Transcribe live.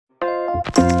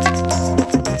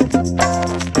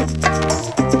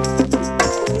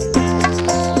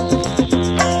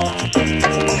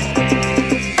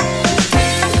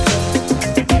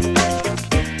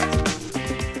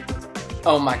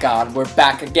Oh my god, we're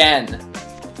back again!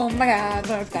 Oh my god,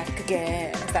 we're back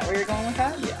again. Is that where you're going with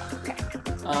that? Yeah. Okay.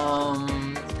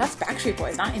 That's Backstreet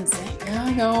Boys, not NSYNC. Yeah,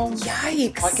 I know.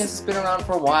 Yikes! Podcast has been around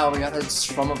for a while. We gotta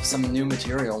strum up some new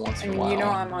material once in a while. You know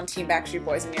I'm on Team Backstreet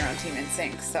Boys and you're on Team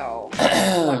NSYNC, so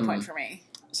 1 point for me.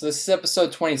 So this is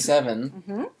episode 27.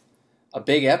 Mm-hmm. A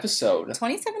big episode.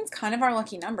 27's kind of our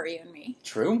lucky number, you and me.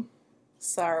 True.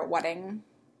 It's our wedding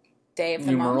day of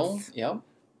the Numeral, month. yep.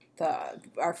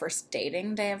 Our first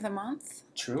dating day of the month.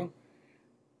 True.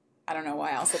 I don't know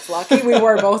why else it's lucky. We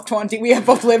were both 20. We have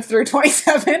both lived through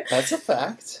 27. That's a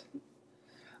fact.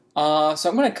 So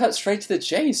I'm going to cut straight to the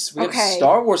chase. We have Okay.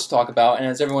 Star Wars to talk about, and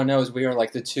as everyone knows, we are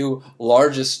like the two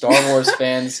largest Star Wars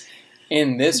fans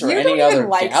in this or You any don't other even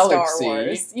like galaxy. Star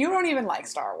Wars. You don't even like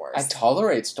Star Wars. I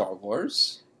tolerate Star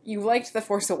Wars. You liked The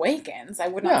Force Awakens. I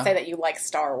would not Yeah. say that you like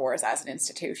Star Wars as an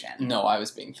institution. No, I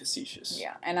was being facetious.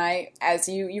 Yeah, and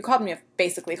you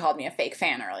basically called me a fake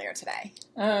fan earlier today.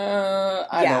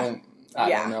 I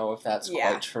don't know if that's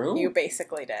quite true. You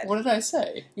basically did. What did I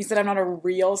say? You said I'm not a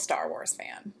real Star Wars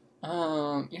fan.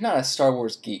 You're not a Star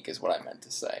Wars geek is what I meant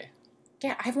to say.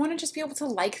 Yeah, I want to just be able to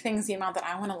like things the amount that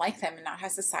I want to like them and not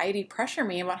have society pressure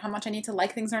me about how much I need to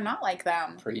like things or not like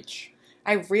them. Preach.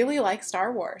 I really like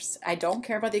Star Wars. I don't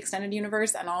care about the extended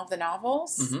universe and all of the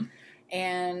novels. Mm-hmm.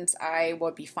 And I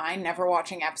would be fine never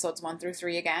watching episodes 1 through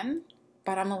 3 again.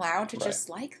 But I'm allowed to just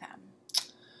like them.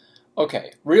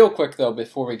 Okay, real quick though,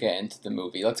 before we get into the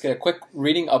movie, let's get a quick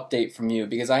reading update from you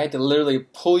because I had to literally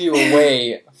pull you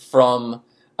away from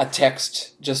a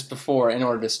text just before in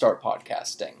order to start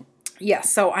podcasting.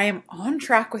 Yes, so I am on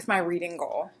track with my reading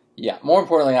goal. Yeah, more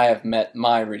importantly, I have met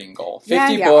my reading goal.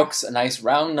 50 books, a nice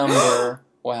round number.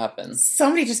 What happened?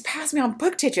 Somebody just passed me on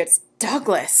book digits.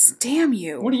 Douglas, damn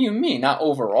you. What do you mean? Not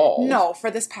overall. No, for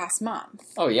this past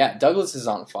month. Oh yeah, Douglas is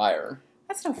on fire.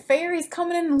 That's no fair. He's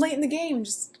coming in late in the game,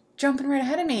 just jumping right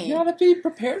ahead of me. You gotta be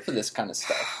prepared for this kind of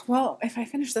stuff. Well, if I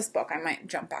finish this book, I might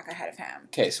jump back ahead of him.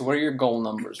 Okay, so what are your goal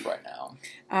numbers right now?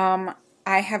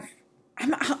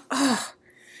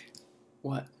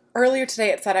 What? Earlier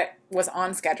today it said it was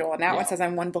on schedule, and now Yeah. it says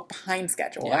I'm 1 book behind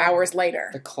schedule, Yeah. hours later.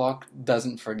 The clock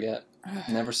doesn't forget.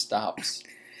 Never stops.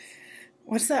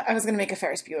 What's that? I was going to make a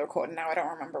Ferris Bueller quote, and now I don't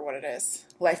remember what it is.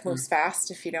 Life moves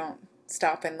fast if you don't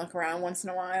stop and look around once in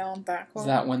a while. That quote? Is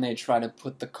that when they try to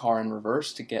put the car in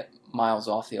reverse to get miles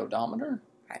off the odometer?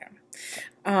 I don't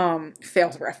know.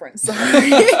 Failed reference.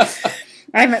 Sorry.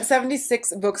 I'm at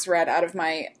 76 books read out of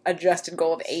my adjusted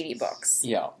goal of 80 books.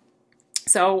 Yeah.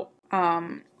 So,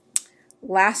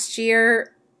 last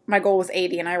year, my goal was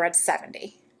 80, and I read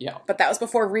 70. Yeah. But that was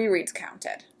before rereads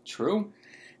counted. True.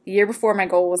 The year before, my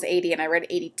goal was 80, and I read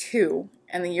 82.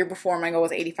 And the year before, my goal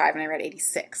was 85, and I read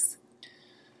 86.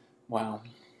 Wow.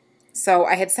 So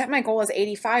I had set my goal as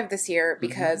 85 this year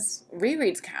because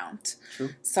rereads count.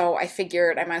 True. So I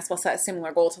figured I might as well set a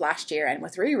similar goal to last year, and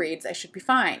with rereads, I should be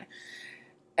fine.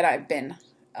 And I've been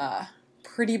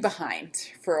pretty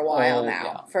behind for a while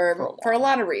now, for a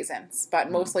lot of reasons,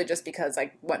 but mostly just because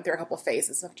I went through a couple of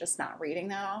phases of just not reading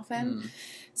that often.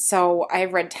 So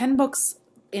I've read 10 books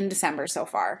in December so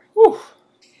far. Whew.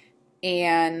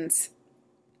 And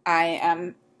I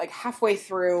am like halfway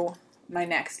through my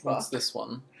next book. What's this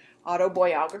one?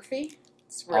 Autobiography.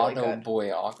 It's really good.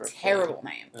 Autobiography. Terrible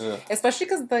name. Ugh. Especially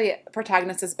because the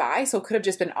protagonist is bi, so it could have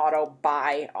just been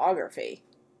autobiography.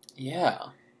 Yeah.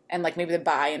 And like maybe the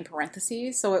bi in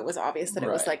parentheses, so it was obvious that it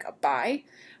was like a bi.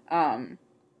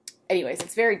 Anyways,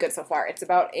 it's very good so far. It's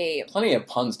about plenty of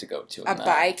puns to go to. A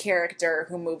bi character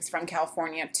who moves from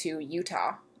California to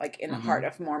Utah, like in the heart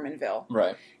of Mormonville.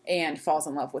 Right. And falls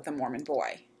in love with a Mormon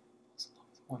boy.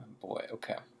 Mormon boy,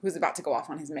 okay. Who's about to go off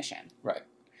on his mission. Right.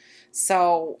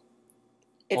 So,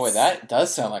 Boy, that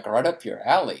does sound like right up your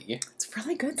alley. It's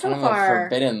really good so Kind of far. a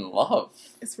forbidden love.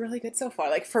 It's really good so far.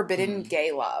 Like forbidden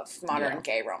gay love, modern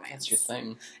gay romance. That's your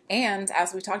thing. And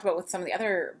as we talked about with some of the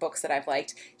other books that I've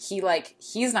liked,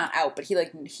 he's not out, but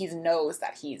he knows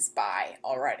that he's bi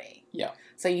already. Yeah.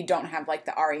 So you don't have like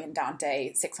the Ari and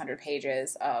Dante 600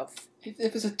 pages of.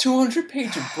 It was a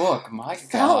 200-page book. My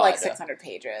God. Felt like 600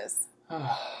 pages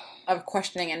of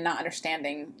questioning and not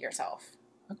understanding yourself.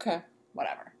 Okay.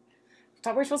 Whatever. I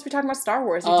thought we were supposed to be talking about Star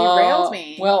Wars. You derailed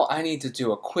me. Well, I need to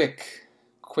do a quick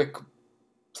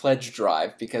pledge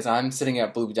drive because I'm sitting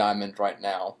at Blue Diamond right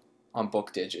now on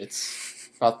book digits.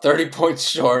 About 30 points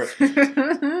short.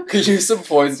 Could use some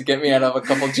points to get me out of a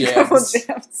couple jams.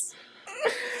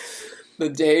 The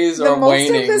days are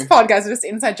waning. Most of this podcast is just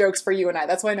inside jokes for you and I.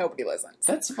 That's why nobody listens.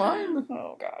 That's fine.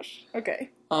 Oh, gosh. Okay.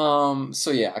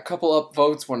 So yeah, a couple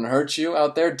upvotes wouldn't hurt you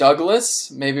out there. Douglas,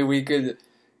 maybe we could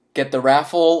get the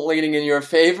raffle leaning in your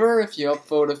favor if you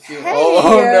upvote a few. Hey.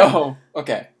 Oh, no.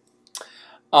 Okay.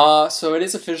 So it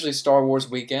is officially Star Wars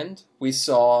weekend. We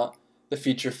saw the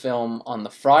feature film on the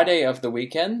Friday of the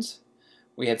weekend.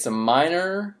 We had some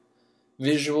minor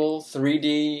visual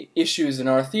 3D issues in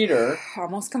our theater.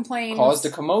 Almost complained. Caused a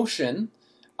commotion.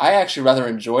 I actually rather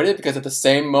enjoyed it because at the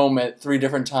same moment, 3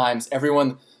 different times,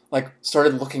 everyone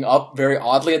started looking up very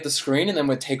oddly at the screen and then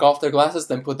would take off their glasses,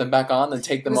 then put them back on, then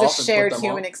take them off. It was a shared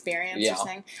human experience, yeah. You're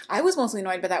saying. I was mostly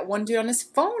annoyed by that one dude on his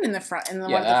phone in the front, one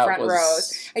of the front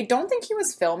rows. I don't think he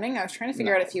was filming. I was trying to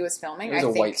figure out if he was filming. It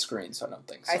was a white screen, so I don't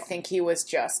think so. I think he was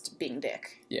just being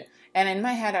dick. Yeah. And in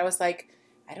my head, I was like,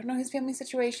 I don't know his family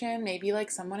situation. Maybe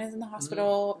someone is in the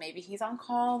hospital. Maybe he's on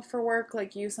call for work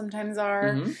like you sometimes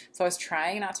are. So I was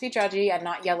trying not to be judgy and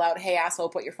not yell out, hey, asshole,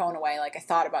 put your phone away. I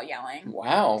thought about yelling.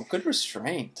 Wow, good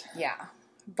restraint. Yeah.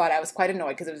 But I was quite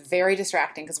annoyed because it was very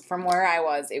distracting because from where I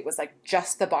was, it was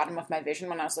just the bottom of my vision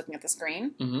when I was looking at the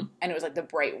screen. And it was the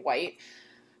bright white.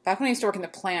 Back when I used to work in the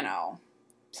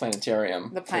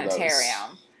Planetarium. The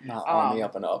planetarium. Not on the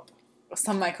up and up.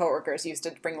 Some of my coworkers used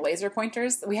to bring laser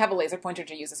pointers. We have a laser pointer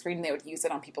to use the screen, and they would use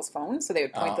it on people's phones, so they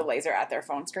would point the laser at their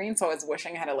phone screen. So I was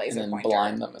wishing I had a laser pointer. And then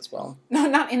blind them as well. No,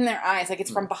 not in their eyes. It's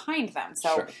from behind them,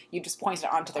 so you just point it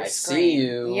onto their screen. I see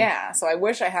you. Yeah, so I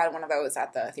wish I had one of those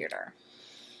at the theater.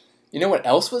 You know what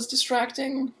else was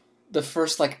distracting? The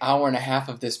first hour and a half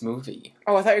of this movie.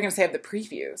 Oh, I thought you were going to say of the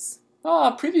previews.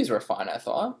 Previews were fine, I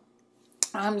thought.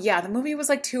 Yeah, the movie was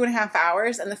 2.5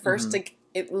 hours, and the first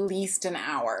at least an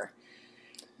hour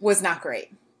was not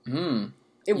great. You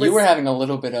were having a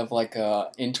little bit of a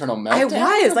internal meltdown.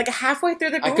 I was halfway through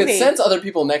the movie. I could sense other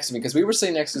people next to me because we were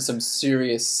sitting next to some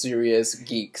serious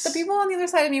geeks. The people on the other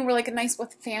side of me were nice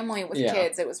with family with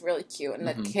kids. It was really cute, and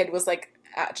the kid was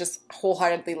just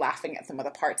wholeheartedly laughing at some of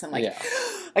the parts, and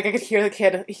I could hear the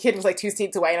kid. The kid was 2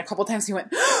 seats away, and a couple times he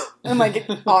went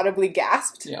and audibly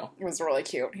gasped. Yeah, it was really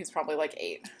cute. He's probably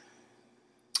 8.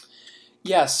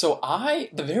 Yeah, so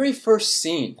the very first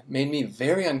scene made me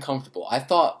very uncomfortable. I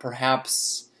thought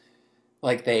perhaps,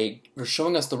 they were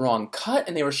showing us the wrong cut,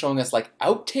 and they were showing us,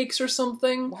 outtakes or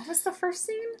something. What was the first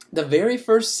scene? The very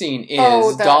first scene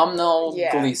is Domhnall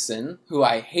Gleeson, who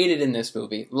I hated in this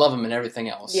movie. Love him and everything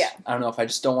else. Yeah. I don't know if I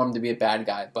just don't want him to be a bad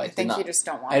guy, but I think you just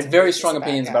don't want I had very strong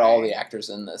opinions about all the actors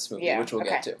in this movie, which we'll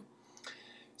get to.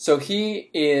 So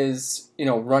he is,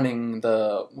 running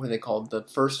what are they called? The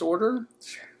First Order?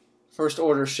 Sure. First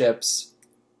Order ships,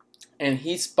 and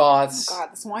he spots... Oh,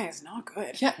 God, this wine is not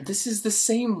good. Yeah, this is the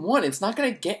same one. It's not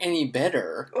going to get any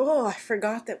better. Oh, I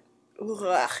forgot that...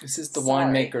 Ugh. This is the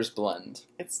winemaker's blend.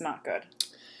 It's not good.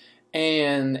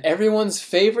 And everyone's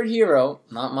favorite hero,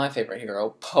 not my favorite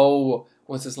hero, Poe,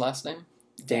 what's his last name?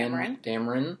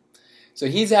 Dameron. So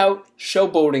he's out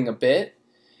showboating a bit,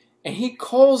 and he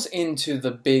calls into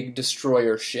the big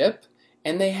destroyer ship,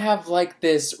 and they have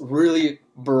this really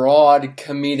broad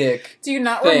comedic Do you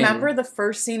not remember the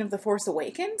first scene of The Force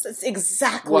Awakens? It's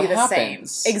exactly the same.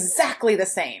 Exactly the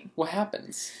same. What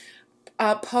happens?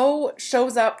 Poe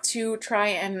shows up to try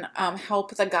and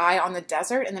help the guy on the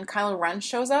desert, and then Kylo Ren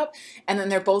shows up, and then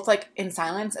they're both in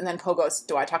silence, and then Poe goes,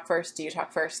 do I talk first? Do you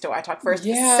talk first? Do I talk first?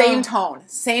 Yeah. Same tone.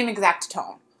 Same exact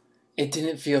tone. It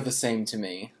didn't feel the same to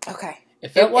me. Okay.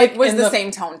 It was the same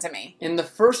tone to me. In the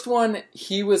first one,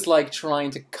 he was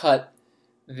trying to cut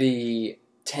the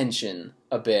tension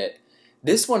a bit.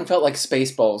 This one felt like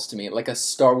Spaceballs to me, like a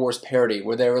Star Wars parody,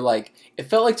 where they were it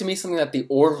felt to me something that the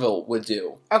Orville would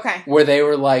do. Okay. Where they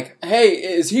were hey,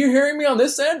 is he hearing me on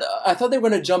this end? I thought they were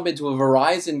going to jump into a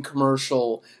Verizon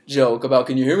commercial joke about,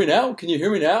 can you hear me now? Can you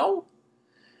hear me now?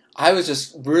 I was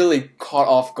just really caught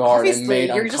off guard and made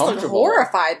uncomfortable. You're just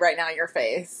horrified right now, your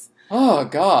face. Oh,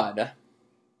 God.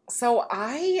 So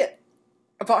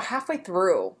about halfway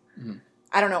through,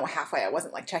 I don't know halfway, I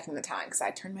wasn't checking the time because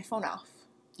I turned my phone off.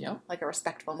 Yeah. Like a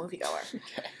respectable moviegoer.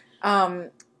 Okay.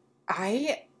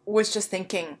 I was just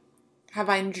thinking, have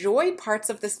I enjoyed parts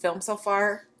of this film so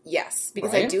far? Yes,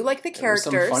 because I do like the characters.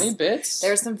 There's some funny bits.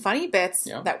 There's some funny bits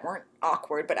that weren't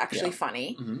awkward, but actually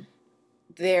funny. Mm-hmm.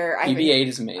 BB-8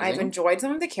 is amazing. I've enjoyed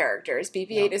some of the characters.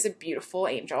 BB-8 is a beautiful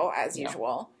angel, as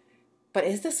usual. But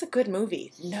is this a good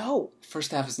movie? No.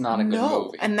 First half is not a good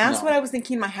movie. And that's what I was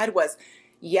thinking in my head was,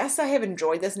 yes, I have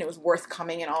enjoyed this and it was worth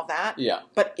coming and all that. Yeah.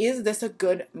 But is this a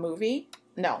good movie?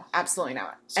 No, absolutely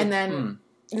not. So, and then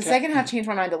the second half changed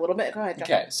my mind a little bit. Go ahead.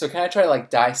 Okay, so can I try to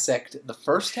dissect the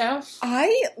first half?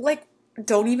 I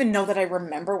don't even know that I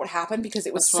remember what happened because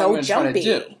it was so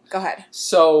jumpy. Go ahead.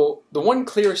 So the one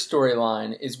clear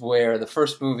storyline is where the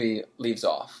first movie leaves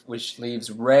off, which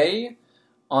leaves Rey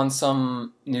on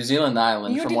some New Zealand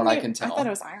island, from what I can tell. I thought it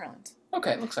was Ireland.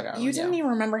 Okay, it looks like Ireland. You didn't even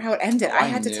remember how it ended. I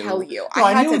had to tell you. No,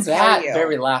 I knew that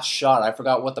very last shot. I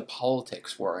forgot what the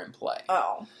politics were in play.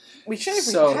 Oh. We should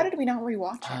have. How did we not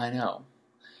rewatch it? I know.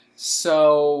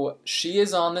 So she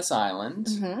is on this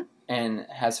island and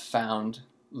has found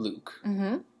Luke.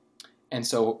 Mm-hmm. And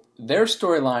so their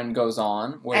storyline goes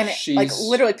on where she's... like,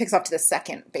 literally picks up to the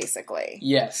second, basically.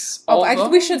 Yes.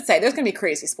 We should say, there's going to be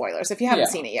crazy spoilers. If you haven't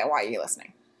seen it yet, why are you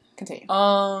listening? Continue.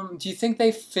 Do you think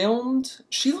they filmed...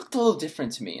 She looked a little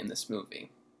different to me in this movie.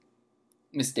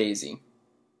 Miss Daisy.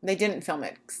 They didn't film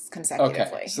it consecutively.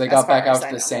 Okay, so they got back out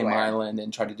to the same island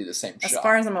and tried to do the same shot. As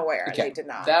far as I'm aware, they did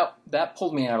not. That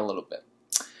pulled me out a little bit.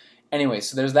 Anyway,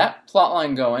 so there's that plot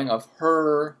line going of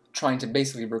her trying to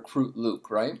basically recruit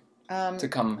Luke, right? To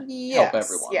come help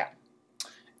everyone. Yeah.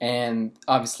 And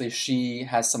obviously she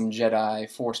has some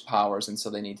Jedi Force powers, and so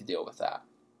they need to deal with that.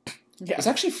 Yeah. There's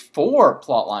actually 4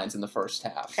 plot lines in the first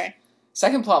half. Okay.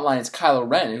 Second plot line is Kylo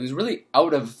Ren, who's really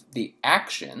out of the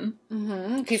action.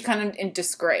 Mm-hmm. He's kind of in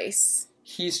disgrace.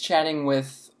 He's chatting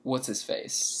with, what's his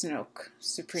face? Snoke,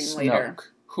 Supreme Leader.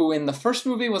 Who in the first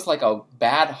movie was like a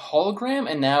bad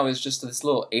hologram, and now is just this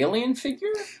little alien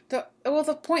figure? The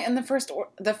point in the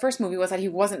first movie was that he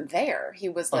wasn't there. He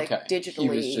was like digitally... He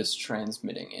was just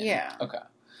transmitting in. Yeah. Okay.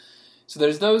 So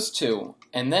there's those 2,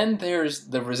 and then there's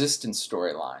the Resistance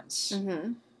storylines.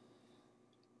 Mm-hmm.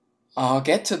 I'll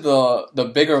get to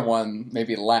the bigger one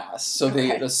maybe last. So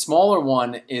the smaller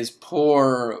one is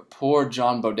poor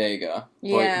John Bodega.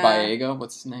 Yeah. Boyega,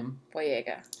 what's his name?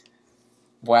 Boyega.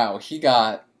 Wow, he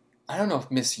got, I don't know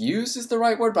if misused is the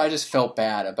right word, but I just felt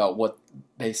bad about what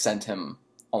they sent him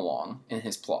along in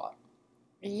his plot.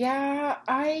 Yeah,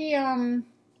 I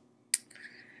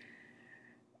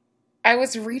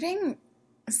was reading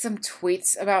some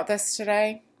tweets about this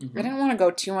today. Mm-hmm. I didn't want to go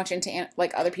too much into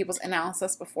like other people's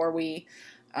analysis before we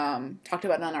talked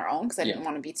about it on our own because I didn't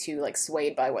want to be too like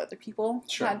swayed by what other people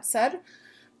had said.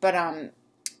 But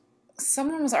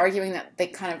someone was arguing that they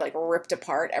kind of like ripped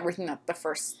apart everything that the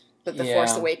Force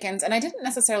Awakens, and I didn't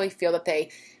necessarily feel that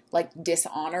they like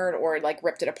dishonored or like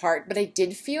ripped it apart, but I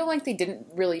did feel like they didn't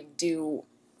really do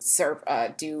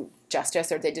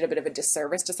justice, or they did a bit of a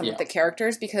disservice to some of the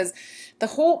characters, because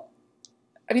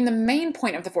the main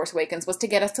point of The Force Awakens was to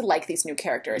get us to like these new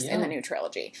characters in the new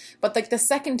trilogy. But, like, the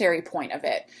secondary point of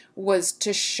it was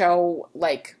to show,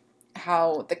 like,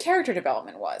 how the character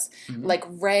development was. Mm-hmm. Like,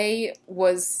 Rey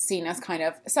was seen as kind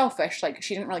of selfish. Like,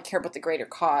 she didn't really care about the greater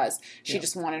cause. She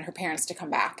just wanted her parents to come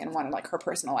back and wanted, like, her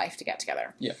personal life to get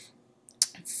together. Yeah.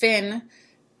 Finn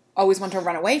always wanted to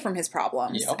run away from his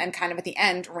problems and kind of at the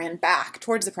end ran back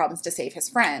towards the problems to save his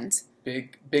friend.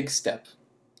 Big step.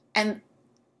 And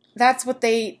that's what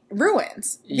they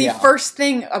ruined. The first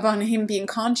thing about him being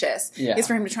conscious is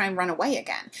for him to try and run away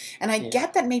again. And I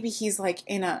get that maybe he's like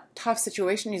in a tough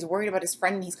situation. He's worried about his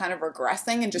friend and he's kind of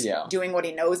regressing and just doing what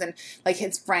he knows. And like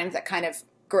his friend that kind of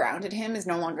grounded him is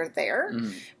no longer there.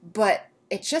 Mm. But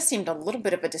it just seemed a little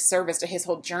bit of a disservice to his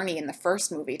whole journey in the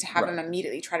first movie to have him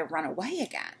immediately try to run away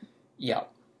again. Yeah.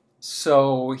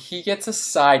 So he gets a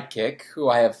sidekick who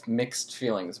I have mixed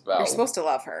feelings about. You're supposed to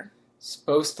love her.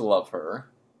 Supposed to love her.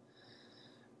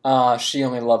 She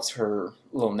only loves her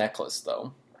little necklace,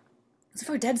 though. It's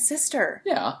for her dead sister.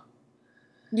 Yeah.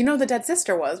 You know who the dead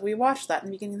sister was. We watched that in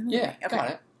the beginning of the movie. Yeah,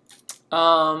 got it.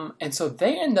 And so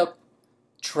they end up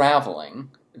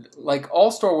traveling. Like,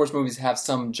 all Star Wars movies have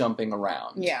some jumping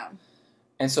around. Yeah.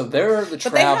 And so they're the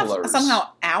travelers. But they have somehow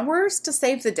hours to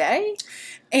save the day?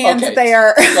 And they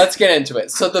are... Let's get into it.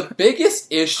 So the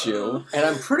biggest issue, and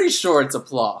I'm pretty sure it's a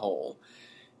plot hole,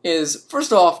 is,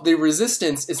 first off, the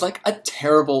Resistance is like a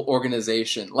terrible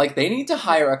organization. Like, they need to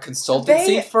hire a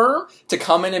consultancy firm to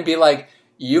come in and be like,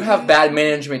 you have bad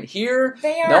management here.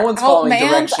 They are no one's following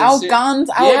directions. Outgunned,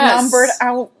 outnumbered,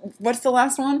 what's the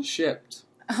last one? Shipped.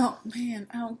 Outmanned,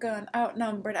 outgunned,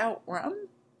 outnumbered, outrun?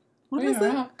 What is it?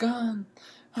 Outgunned,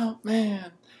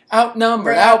 outmanned,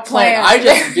 outnumbered, outplanned. I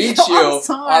just beat you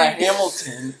on a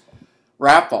Hamilton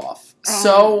wrap-off.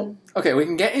 So, okay, we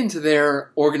can get into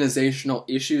their organizational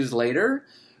issues later,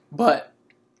 but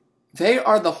they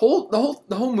are the whole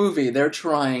movie. They're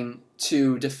trying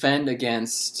to defend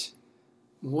against,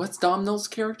 what's Domhnall's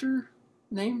character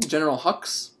name? General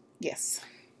Hux. Yes.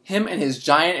 Him and his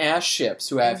giant ass ships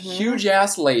who have huge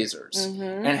ass lasers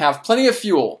and have plenty of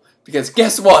fuel. Because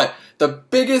guess what?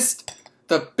 The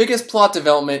the biggest plot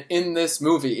development in this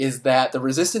movie is that the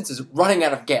Resistance is running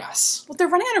out of gas. Well, they're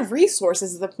running out of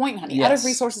resources is the point, honey. Yes. Out of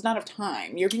resources, not of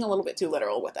time. You're being a little bit too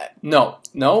literal with it. No,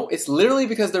 it's literally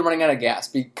because they're running out of gas.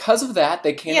 Because of that,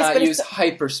 they cannot use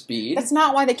hyperspeed. That's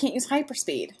not why they can't use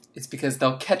hyperspeed. It's because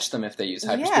they'll catch them if they use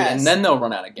hyperspeed, and then they'll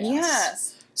run out of gas.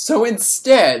 Yes. So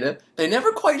instead, they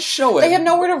never quite show it. They have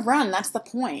nowhere to run, that's the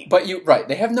point. But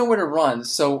they have nowhere to run.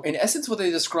 So in essence, what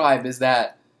they describe is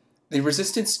that the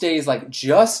Resistance stays like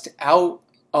just out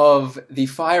of the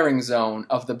firing zone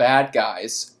of the bad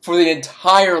guys for the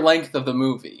entire length of the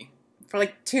movie. For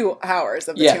like 2 hours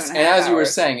of the 2.5 hours. Yes, and as you were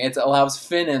saying, it allows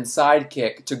Finn and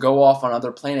Sidekick to go off on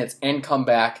other planets and come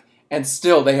back, and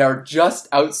still they are just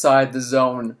outside the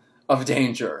zone of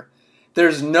danger.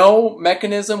 There's no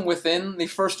mechanism within the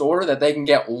First Order that they can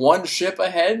get one ship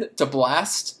ahead to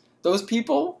blast those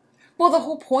people. Well, the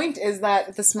whole point is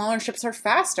that the smaller ships are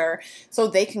faster, so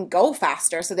they can go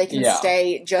faster, so they can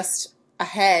stay just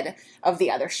ahead of the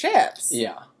other ships.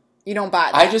 Yeah. You don't buy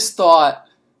that. I just thought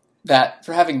that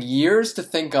for having years to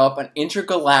think up an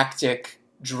intergalactic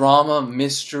drama,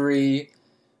 mystery,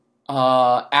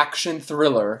 action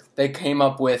thriller, they came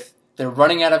up with they're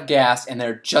running out of gas and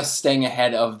they're just staying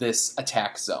ahead of this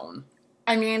attack zone.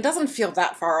 I mean, it doesn't feel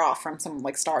that far off from some,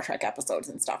 like, Star Trek episodes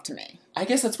and stuff to me. I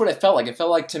guess that's what it felt like. It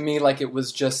felt like, to me, like it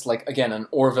was just, like, again, an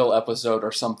Orville episode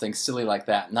or something silly like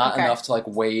that. Not enough to, like,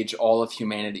 wage all of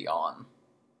humanity on.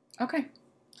 Okay.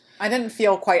 I didn't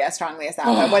feel quite as strongly as that.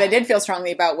 But what I did feel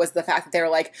strongly about was the fact that they were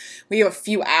like, we have a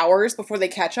few hours before they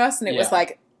catch us, and it was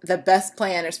like, the best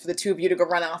plan is for the two of you to go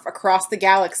run off across the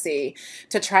galaxy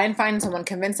to try and find someone,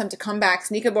 convince them to come back,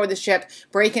 sneak aboard the ship,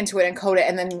 break into it and code it,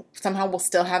 and then somehow we'll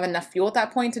still have enough fuel at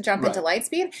that point to jump into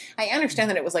Lightspeed. I understand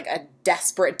that it was like a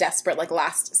desperate, like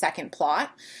last-second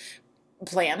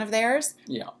plan of theirs.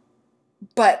 Yeah.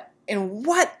 But in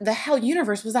what the hell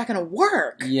universe was that going to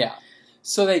work? Yeah.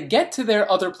 So they get to their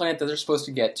other planet that they're supposed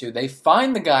to get to. They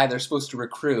find the guy they're supposed to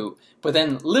recruit, but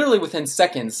then literally within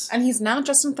seconds... And he's not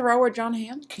Justin Theroux or John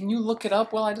Hamm? Can you look it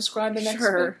up while I describe the next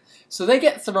bit? So they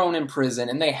get thrown in prison,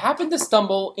 and they happen to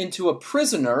stumble into a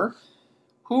prisoner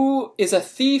who is a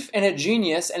thief and a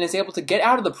genius and is able to get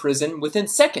out of the prison within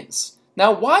seconds.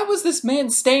 Now, why was this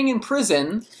man staying in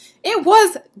prison? It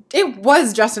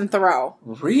was Justin Theroux.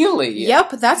 Really?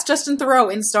 Yep, that's Justin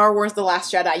Theroux in Star Wars The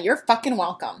Last Jedi. You're fucking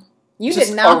welcome. You just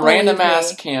did not a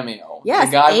random-ass cameo. Yes.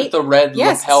 The guy with the red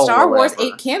lapel. Star Wars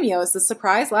 8 cameos. The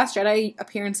surprise Last Jedi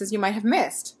appearances you might have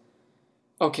missed.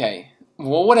 Okay.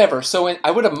 Well, whatever. So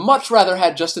I would have much rather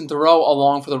had Justin Theroux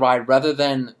along for the ride rather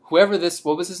than whoever this...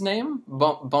 What was his name?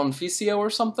 Bonifacio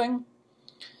or something?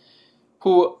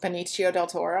 Benicio del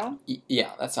Toro?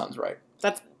 Yeah, that sounds right.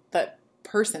 That's the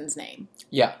person's name.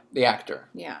 Yeah, the actor.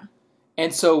 Yeah.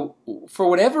 And so, for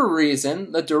whatever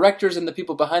reason, the directors and the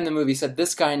people behind the movie said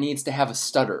this guy needs to have a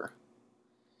stutter.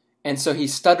 And so he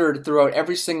stuttered throughout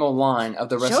every single line of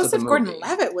the rest of the movie. Joseph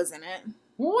Gordon-Levitt was in it.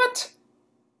 What?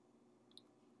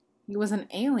 He was an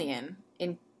alien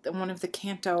in one of the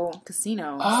Kanto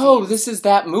casino scenes. This is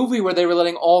that movie where they were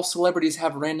letting all celebrities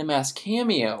have random-ass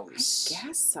cameos. I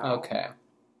guess so. Okay.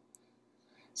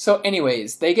 So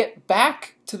anyways, they get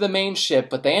back to the main ship,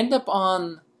 but they end up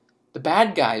on the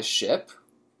bad guy's ship.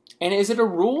 And is it a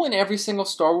rule in every single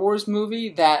Star Wars movie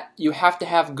that you have to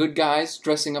have good guys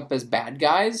dressing up as bad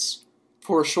guys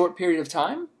for a short period of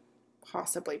time?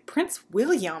 Possibly. Prince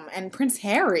William and Prince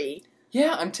Harry.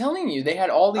 Yeah, I'm telling you, they had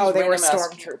all these they were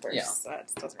stormtroopers. Yeah.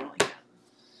 That doesn't really count.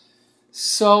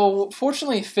 So,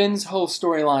 fortunately, Finn's whole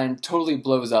storyline totally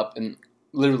blows up in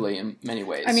many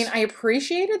ways. I mean, I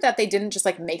appreciated that they didn't just,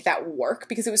 make that work,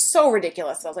 because it was so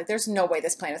ridiculous. I was like, there's no way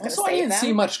this plan is going to save them. I didn't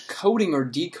see much coding or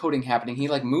decoding happening. He,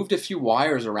 moved a few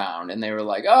wires around, and they were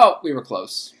like, oh, we were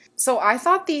close. So I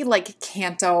thought the,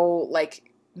 Kanto,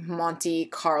 Monte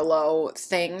Carlo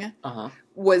thing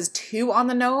was too on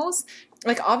the nose.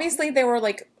 Obviously they were,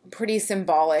 pretty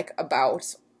symbolic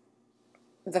about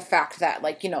the fact that,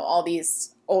 all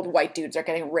these old white dudes are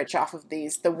getting rich off of the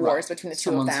wars between the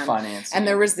two of them. And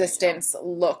the resistance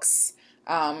looks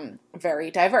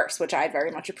very diverse, which I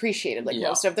very much appreciated.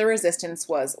 Most of the resistance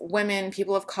was women,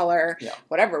 people of color,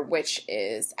 whatever, which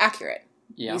is accurate.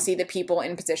 Yeah. You see the people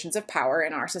in positions of power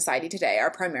in our society today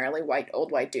are primarily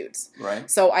old white dudes. Right.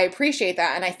 So I appreciate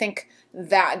that, and I think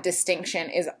that distinction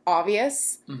is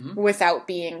obvious without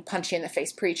being punchy in the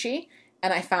face preachy.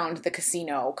 And I found the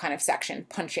casino kind of section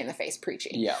punchy in the face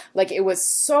preachy. Yeah. It was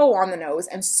so on the nose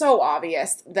and so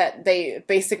obvious that they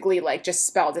basically, just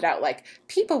spelled it out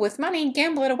people with money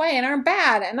gamble it away and are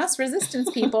bad, and us resistance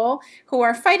people who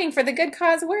are fighting for the good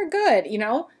cause, we're good,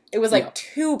 It was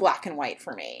too black and white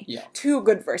for me. Yeah. Too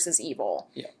good versus evil.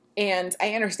 Yeah. And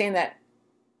I understand that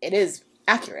it is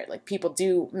accurate. Like, people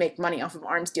do make money off of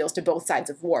arms deals to both sides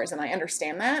of wars, and I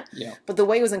understand that. Yeah. But the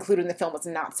way it was included in the film was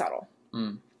not subtle.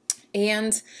 Mm.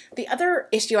 And the other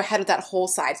issue I had with that whole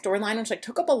side storyline, which like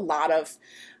took up a lot of,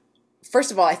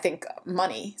 first of all, I think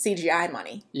money, CGI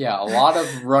money. Yeah, a lot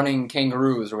of running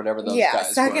kangaroos or whatever those guys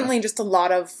were. Secondly, just a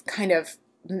lot of kind of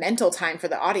mental time for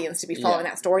the audience to be following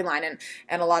that storyline,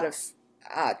 and a lot of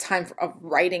time of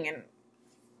writing and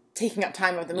taking up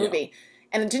time of the movie.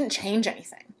 And it didn't change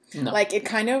anything. No. Like, it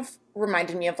kind of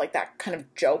reminded me of like that kind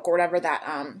of joke or whatever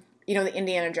that, you know, the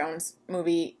Indiana Jones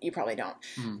movie, you probably don't.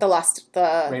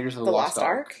 The Raiders of the Lost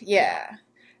Ark. Yeah.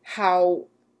 How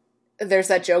there's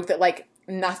that joke that like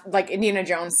Indiana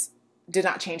Jones did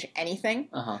not change anything.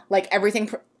 Like, everything,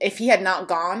 if he had not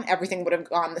gone, everything would have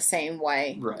gone the same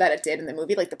way that it did in the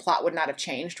movie. Like, the plot would not have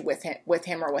changed with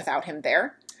him or without him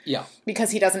there. Yeah.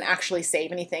 Because he doesn't actually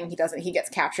save anything. He gets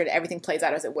captured. Everything plays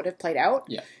out as it would have played out.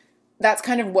 Yeah. That's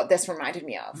kind of what this reminded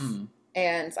me of.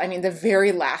 And, I mean, the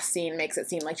very last scene makes it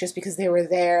seem like just because they were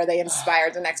there, they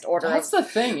inspired the next order. That's the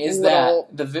thing, is that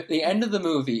the end of the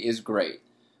movie is great.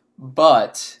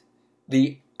 But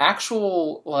the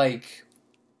actual, like,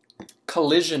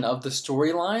 collision of the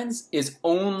storylines is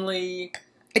only...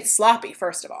 It's sloppy,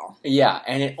 first of all. Yeah,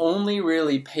 and it only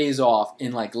really pays off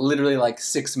in, like, literally, like,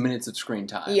 6 minutes of screen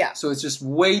time. Yeah. So it's just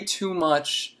way too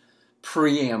much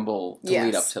preamble to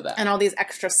lead up to that. And all these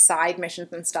extra side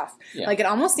missions and stuff. Yeah. Like, it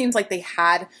almost seems like they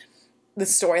had the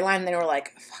storyline, and they were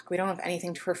like, fuck, we don't have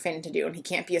anything for Finn to do, and he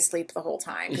can't be asleep the whole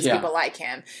time, because people like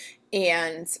him.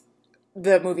 And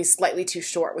the movie's slightly too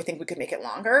short. We think we could make it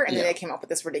longer. And then they came up with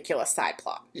this ridiculous side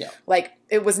plot. Yeah. Like,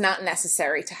 it was not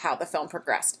necessary to how the film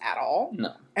progressed at all.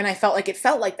 No. And I felt like it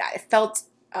felt like that. It felt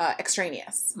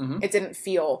extraneous. It didn't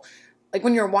feel... Like,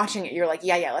 when you're watching it, you're like,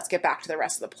 yeah, let's get back to the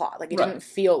rest of the plot. Like, it didn't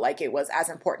feel like it was as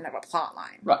important of a plot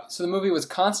line. Right. So the movie was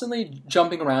constantly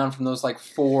jumping around from those, like,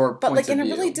 4 but, points like, in of a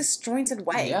view. really disjointed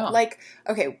way. Yeah. Like,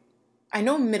 okay, I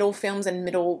know middle films and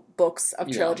middle books of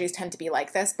trilogies tend to be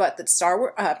like this, but the Star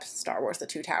Wars, The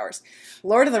Two Towers.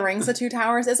 Lord of the Rings, The Two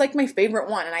Towers is, like, my favorite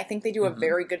one, and I think they do a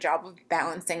very good job of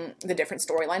balancing the different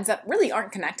storylines that really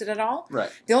aren't connected at all. Right.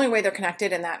 The only way they're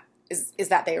connected in that is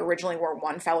that they originally were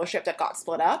one fellowship that got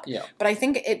split up. Yeah. But I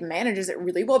think it manages it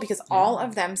really well, because all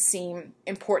of them seem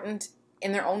important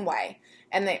in their own way,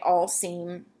 and they all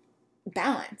seem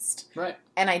balanced. Right.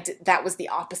 And that was the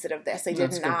opposite of this. They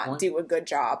did not do a good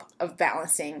job of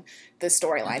balancing the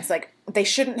storylines. Like, they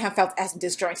shouldn't have felt as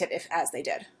disjointed as they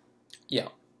did. Yeah.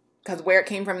 Because where it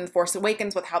came from in The Force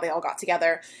Awakens, with how they all got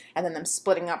together, and then them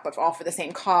splitting up, but all for the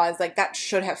same cause, like, that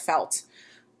should have felt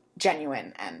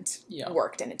genuine and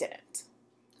worked, and it didn't.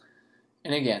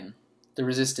 And again, the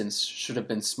Resistance should have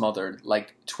been smothered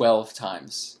like 12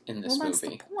 times in this movie. Well, that's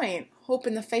the point. Hope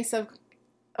in the face of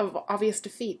obvious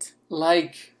defeat.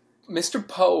 Like, Mr.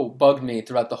 Poe bugged me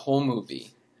throughout the whole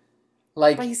movie.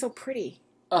 Like, but he's so pretty.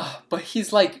 But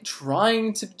he's, like,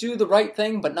 trying to do the right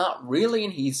thing, but not really,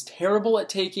 and he's terrible at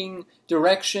taking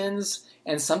directions,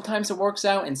 and sometimes it works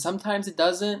out, and sometimes it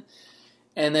doesn't.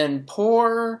 And then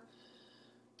poor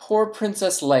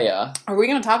Princess Leia. Are we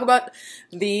going to talk about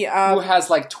the... who has,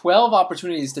 like, 12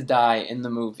 opportunities to die in the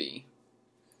movie.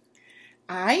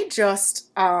 I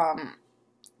just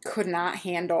could not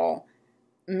handle...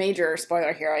 Major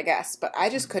spoiler here, I guess. But I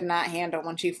just could not handle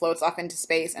when she floats off into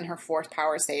space and her Force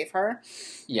powers save her.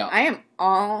 Yeah. I am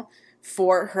all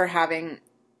for her having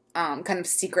kind of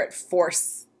secret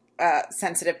Force...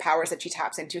 sensitive powers that she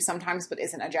taps into sometimes, but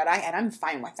isn't a Jedi, and I'm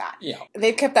fine with that. Yeah.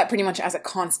 They've kept that pretty much as a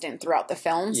constant throughout the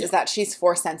films, is that she's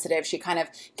Force sensitive. She kind of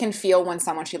can feel when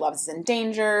someone she loves is in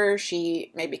danger.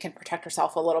 She maybe can protect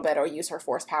herself a little bit or use her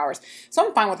Force powers. So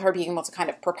I'm fine with her being able to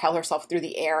kind of propel herself through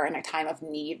the air in a time of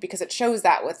need, because it shows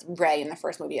that with Rey in the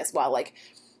first movie as well. Like,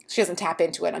 she doesn't tap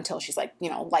into it until she's, like, you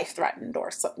know, life-threatened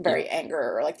or very angry,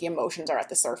 or, like, the emotions are at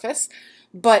the surface.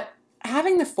 But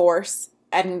having the Force...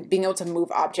 and being able to move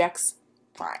objects,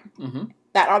 fine. Mm-hmm.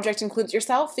 That object includes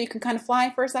yourself, so you can kind of fly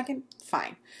for a second,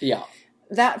 fine. Yeah.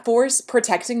 That Force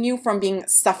protecting you from being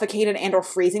suffocated and or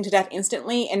freezing to death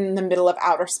instantly in the middle of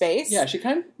outer space. Yeah, she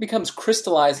kind of becomes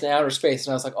crystallized in outer space,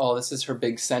 and I was like, oh, this is her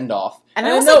big send-off. And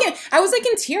I was like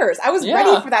in tears. I was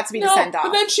ready for that to be the send-off.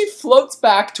 But then she floats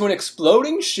back to an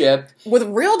exploding ship. With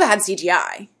real bad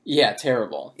CGI. Yeah,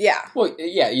 terrible. Yeah. Well,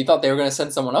 yeah, you thought they were going to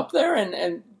send someone up there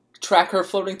and track her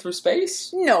floating through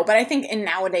space? No, but I think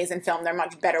nowadays in film they're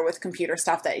much better with computer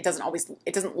stuff that it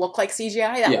doesn't look like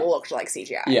CGI. That looked like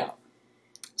CGI. Yeah.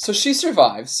 So she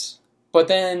survives, but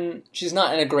then she's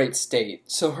not in a great state.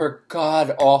 So her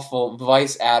god-awful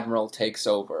Vice Admiral takes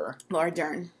over. Laura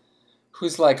Dern.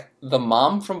 Who's like the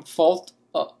mom from Fault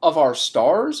of our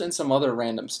stars and some other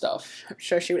random stuff. I'm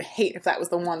sure she would hate if that was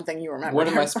the one thing you remember. What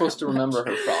am I supposed to remember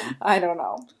her from? I don't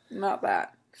know. Not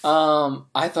that.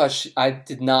 I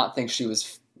did not think she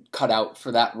was cut out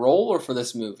for that role or for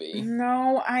this movie.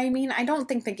 No, I mean, I don't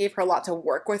think they gave her a lot to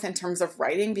work with in terms of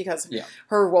writing because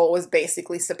her role was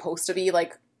basically supposed to be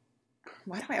like,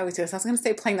 why do I always do this? I was going to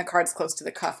say playing the cards close to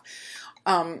the cuff.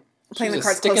 Playing the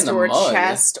cards close to her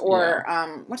chest or,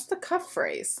 what's the cuff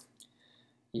phrase?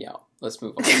 Yeah, let's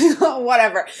move on.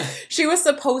 Whatever. She was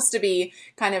supposed to be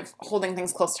kind of holding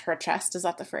things close to her chest. Is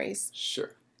that the phrase?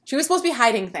 Sure. She was supposed to be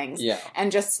hiding things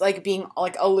and just, like, being,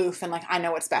 like, aloof and, like, I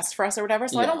know what's best for us or whatever.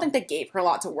 So I don't think they gave her a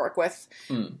lot to work with.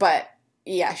 But,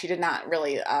 yeah, she did not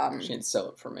really... she didn't sell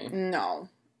it for me. No.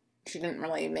 She didn't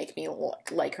really make me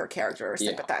like her character or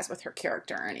sympathize with her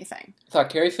character or anything. I thought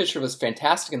Carrie Fisher was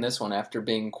fantastic in this one after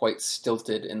being quite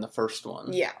stilted in the first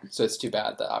one. Yeah. So it's too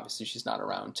bad that obviously she's not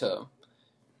around to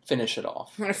finish it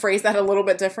off. I'm going to phrase that a little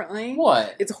bit differently.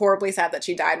 What? It's horribly sad that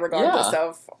she died regardless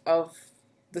of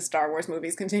the Star Wars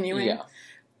movies continuing. Yeah.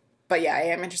 But yeah, I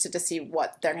am interested to see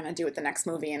what they're going to do with the next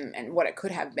movie and what it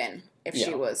could have been if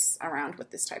she was around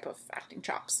with this type of acting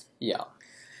chops. Yeah.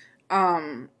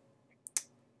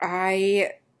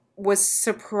 I was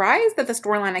surprised that the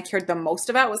storyline I cared the most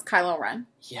about was Kylo Ren.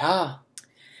 Yeah.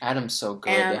 Adam's so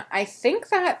good. And I think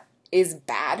that is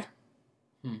bad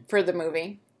for the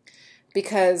movie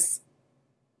because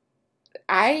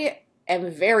I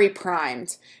am very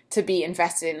primed to be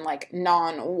invested in, like,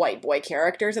 non-white boy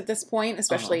characters at this point,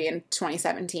 especially in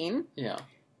 2017. Yeah.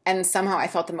 And somehow I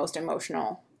felt the most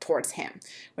emotional towards him,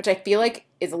 which I feel like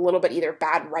is a little bit either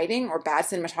bad writing or bad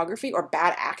cinematography or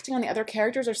bad acting on the other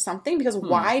characters or something, because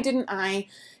why didn't I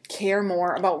care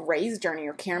more about Rey's journey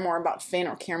or care more about Finn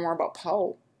or care more about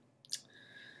Poe?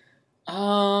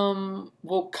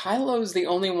 Well, Kylo's the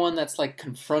only one that's, like,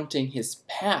 confronting his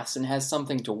past and has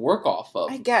something to work off of.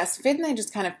 I guess. Finn, they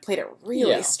just kind of played it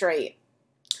really straight.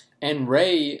 And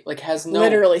Rey, like, has no...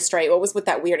 Literally straight. What was with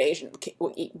that weird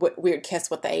weird kiss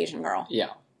with the Asian girl? Yeah.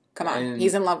 Come on.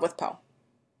 He's in love with Poe.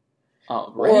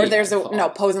 Oh, Rey. Or there's no,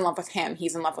 Poe's in love with him.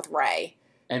 He's in love with Rey.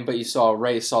 But you saw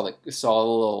Rey saw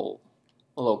a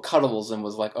little cuddles and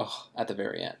was like, oh, at the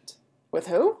very end. With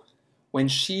who? When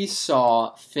she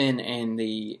saw Finn and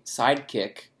the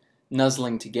sidekick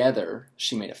nuzzling together,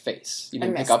 she made a face. You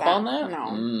didn't pick up on that?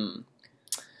 No.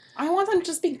 I want them to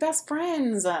just be best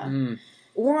friends.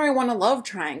 Or I want a love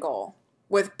triangle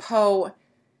with Poe.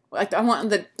 Like, I want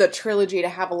the trilogy to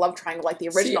have a love triangle like the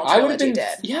original trilogy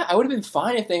did. Yeah, I would have been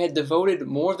fine if they had devoted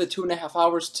more of the 2.5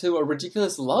 hours to a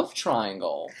ridiculous love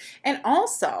triangle. And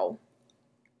also,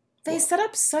 they set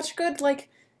up such good, like,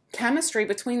 chemistry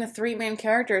between the three main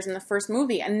characters in the first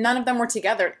movie, and none of them were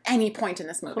together at any point in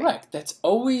this movie. Correct. That's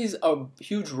always a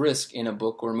huge risk in a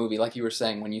book or movie, like you were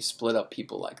saying, when you split up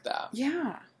people like that.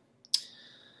 Yeah.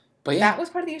 But that was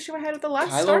part of the issue I had with the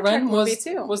last Star Trek movie,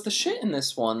 too. Was the shit in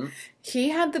this one. He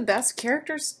had the best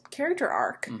character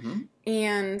arc.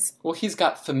 And... Well, he's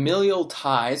got familial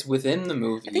ties within the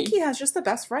movie. I think he has just the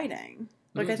best writing.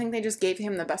 Like, I think they just gave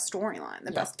him the best storyline,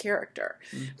 the best character.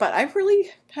 But I really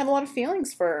had a lot of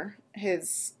feelings for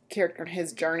his character and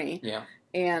his journey. Yeah.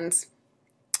 And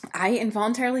I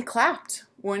involuntarily clapped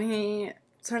when he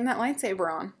turned that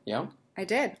lightsaber on. Yeah. I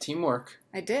did. Teamwork.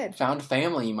 I did. Found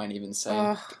family, you might even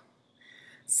say.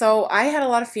 So I had a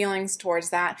lot of feelings towards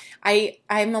that.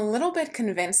 I'm a little bit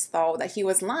convinced, though, that he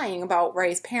was lying about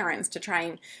Rey's parents to try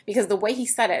and... Because the way he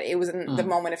said it was in the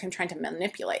moment of him trying to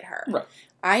manipulate her. Right.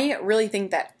 I really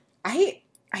think that... I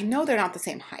know they're not the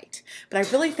same height, but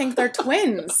I really think they're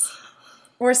twins.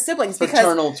 Or siblings.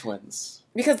 Fraternal twins.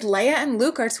 Because Leia and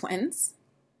Luke are twins.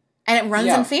 And it runs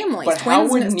in families. But how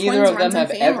would neither of them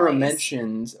have ever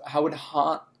mentioned... How would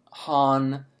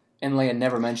Han and Leia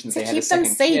never mentioned they had a second kid?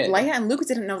 To keep them safe. Leia and Luke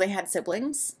didn't know they had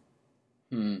siblings.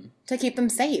 To keep them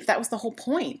safe. That was the whole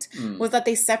point. Was that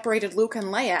they separated Luke and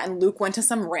Leia, and Luke went to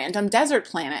some random desert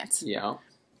planet. Yeah.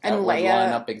 And that Leia... would line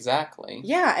up exactly.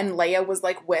 Yeah, and Leia was,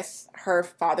 like, with her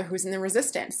father who's in the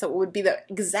Resistance. So it would be the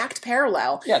exact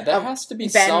parallel. Yeah, there has to be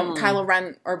Kylo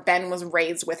Ren, or Ben was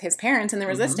raised with his parents in the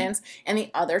Resistance, and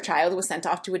the other child was sent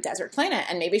off to a desert planet.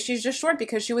 And maybe she's just short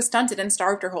because she was stunted and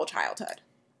starved her whole childhood.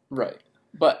 Right.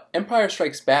 But Empire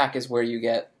Strikes Back is where you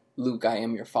get Luke, I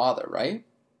am your father, right?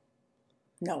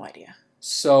 No idea.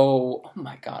 So, oh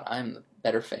my god, I'm the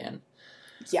better fan.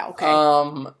 Yeah,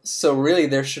 okay. So really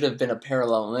there should have been a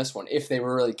parallel in this one, if they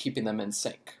were really keeping them in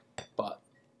sync. But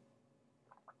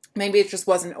maybe it just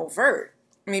wasn't overt.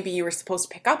 Maybe you were supposed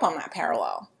to pick up on that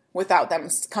parallel without them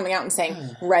coming out and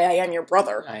saying, Rey, I am your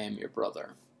brother. I am your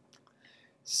brother.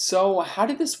 So how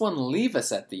did this one leave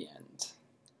us at the end?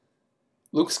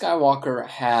 Luke Skywalker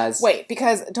has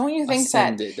because don't you think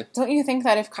ascended.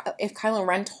 that if Kylo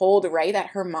Ren told Rey that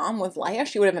her mom was Leia,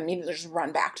 she would have immediately just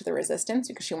run back to the Resistance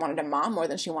because she wanted a mom more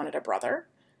than she wanted a brother?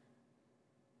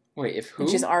 Wait, if who? And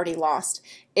she's already lost.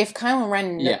 If Kylo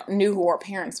Ren knew who her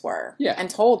parents were and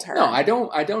told her. No, I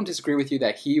don't disagree with you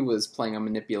that he was playing a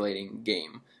manipulating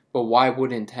game. But why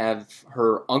wouldn't have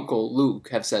her uncle Luke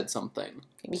have said something?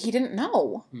 Maybe he didn't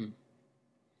know.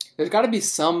 There's got to be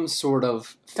some sort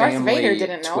of family Darth Vader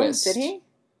didn't twist. know, did he?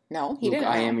 No, he Luke, didn't know.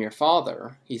 I am your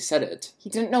father. He said it. He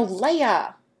didn't know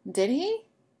Leia, did he?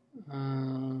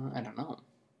 I don't know.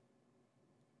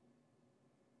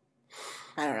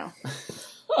 I don't know.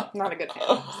 Not a good fan.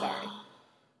 Sorry.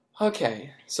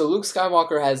 Okay, so Luke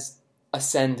Skywalker has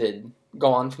ascended,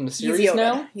 gone from the series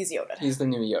now? He's Yoda. He's the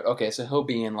new Yoda. Okay, so he'll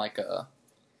be in like a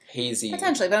hazy...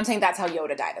 Potentially, but I'm saying that's how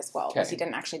Yoda died as well. Because he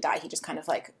didn't actually die. He just kind of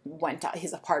like went out.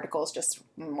 His particles just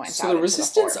went out. So the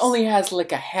Resistance only has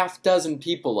like a half dozen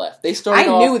people left. They started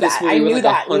off this movie I knew with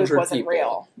that like 100 Luke wasn't people.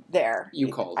 real there.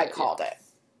 I called it.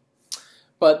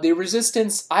 But the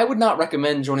Resistance, I would not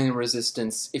recommend joining the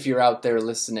Resistance if you're out there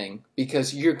listening,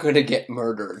 because you're going to get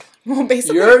murdered. Well,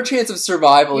 basically, your chance of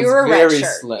survival is very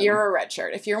slim. You're a red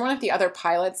shirt. If you're one of the other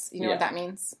pilots, you know what that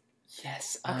means?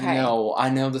 Yes, okay. I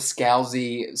know the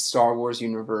Scalzi Star Wars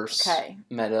universe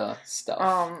meta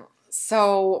stuff.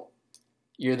 So...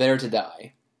 You're there to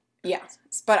die. Yeah.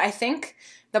 But I think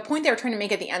the point they were trying to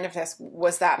make at the end of this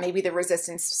was that maybe the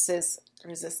Resistance's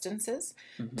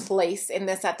place in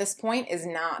this at this point is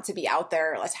not to be out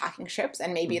there attacking ships,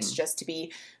 and maybe it's just to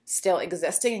be still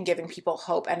existing and giving people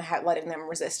hope and letting them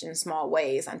resist in small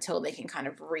ways until they can kind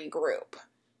of regroup.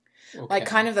 Okay. Like,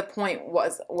 kind of the point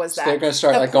was that they're going to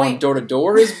start going door to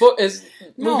door. Is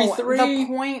movie 3? The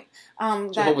point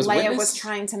that Leia was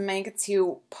trying to make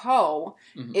to Poe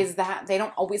is that they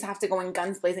don't always have to go in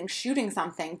guns blazing shooting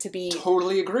something to be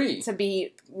totally agree to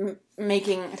be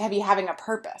having a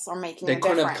purpose or making a difference. They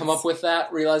couldn't have come up with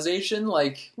that realization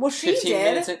she 15 did.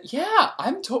 Minutes in. Yeah,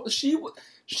 I'm told she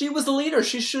was the leader.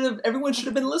 Everyone should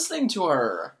have been listening to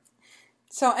her.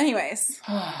 So, anyways.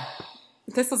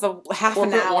 This was a half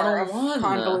an hour of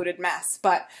convoluted mess,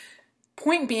 but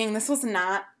point being, this was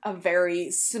not a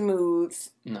very smooth,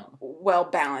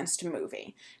 well-balanced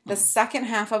movie. The second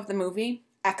half of the movie,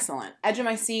 excellent. Edge of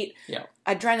my seat,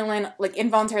 adrenaline, like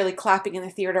involuntarily clapping in the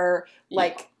theater,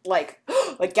 like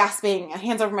gasping,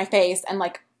 hands over my face, and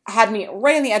had me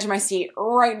right on the edge of my seat,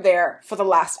 right there for the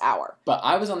last hour. But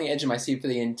I was on the edge of my seat for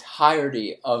the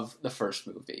entirety of the first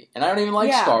movie, and I don't even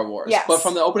like Star Wars. Yes. But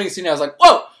from the opening scene, I was like,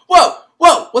 whoa! Whoa!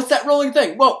 Whoa! What's that rolling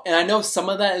thing? Whoa! And I know some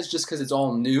of that is just because it's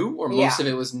all new, or most of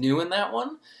it was new in that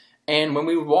one. And when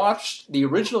we watched the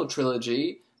original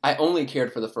trilogy, I only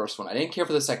cared for the first one. I didn't care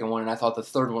for the second one, and I thought the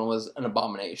third one was an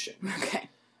abomination. Okay.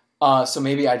 So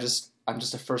maybe I'm just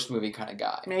a first movie kind of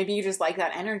guy. Maybe you just like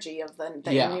that energy of the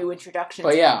new introduction.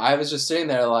 But I was just sitting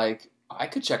there I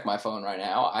could check my phone right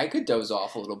now. I could doze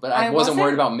off a little bit. I wasn't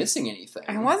worried about missing anything.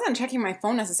 I wasn't checking my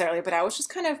phone necessarily, but I was just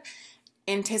kind of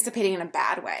anticipating in a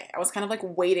bad way. I was kind of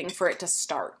waiting for it to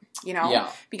start, Yeah.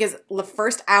 Because the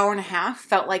first hour and a half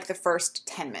felt like the first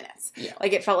 10 minutes. Yeah.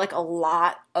 It felt like a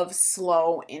lot of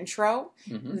slow intro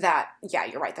that,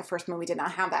 you're right, the first movie did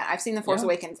not have that. I've seen The Force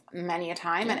Awakens many a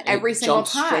time, and every single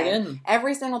time,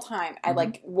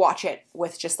 I watch it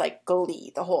with just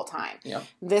glee the whole time. Yeah.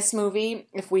 This movie,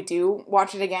 if we do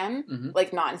watch it again,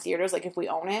 not in theaters, if we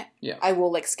own it, I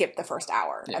will skip the first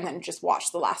hour and then just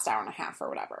watch the last hour and a half or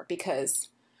whatever, because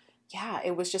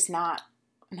it was just not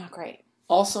great.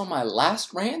 Also, my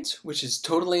last rant, which is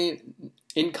totally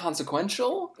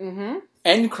inconsequential,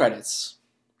 end credits.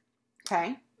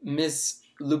 Okay. Miss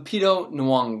Lupita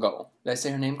Nyong'o. Did I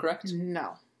say her name correct?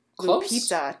 No. Close?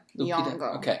 Lupita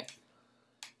Nyong'o. Okay.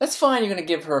 That's fine, you're going to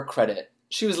give her credit.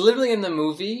 She was literally in the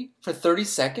movie for 30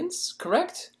 seconds,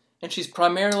 correct? And she's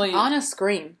primarily... on a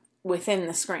screen. Within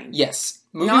the screen. Yes.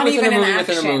 Not even in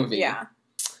action. Within a movie. Yeah.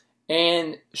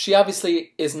 And she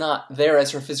obviously is not there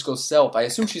as her physical self. I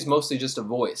assume she's mostly just a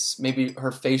voice. Maybe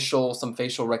her some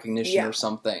facial recognition or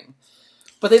something.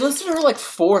 But they listed her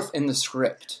fourth in the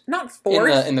script. Not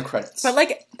fourth. In the credits.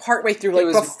 But partway through, it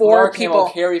was before Mark people...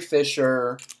 Hamill, Carrie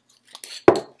Fisher,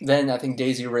 then I think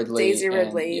Daisy Ridley.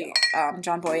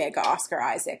 John Boyega, Oscar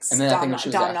Isaacs, and then I think she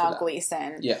was Domhnall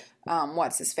Gleeson. Yeah.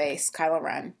 What's his face? Kylo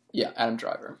Ren. Yeah, Adam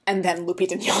Driver. And then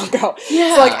Lupita Nyong'o.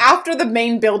 Yeah. So after the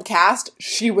main build cast,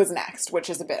 she was next,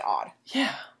 which is a bit odd.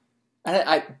 Yeah.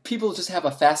 And people just have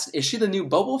a fast... Is she the new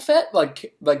Boba Fett?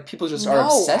 People just are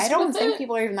obsessed with it? I don't think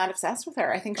people are even that obsessed with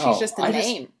her. I think she's just a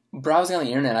name. Browsing on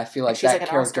the internet, I feel like she's that an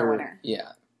character... Oscar winner.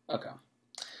 Yeah. Okay.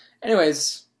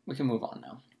 Anyways, we can move on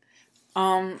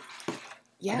now.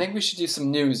 I think we should do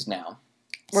some news now.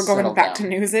 We're going back to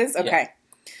newses? Okay. Yeah.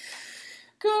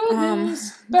 Good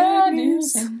news, bad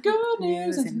news, and good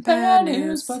news and bad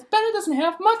news. But Benny doesn't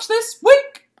have much this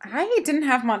week. I didn't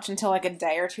have much until like a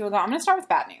day or two ago. I'm going to start with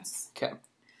bad news. Okay.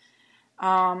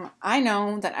 I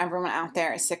know that everyone out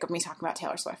there is sick of me talking about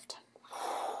Taylor Swift.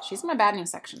 She's in my bad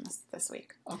news section this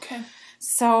week. Okay.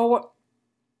 So,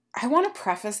 I want to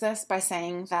preface this by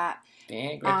saying that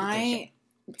I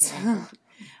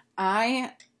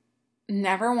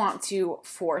never want to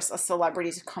force a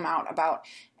celebrity to come out about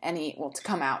to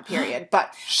come out, period.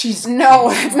 But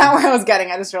no, it's not where I was getting.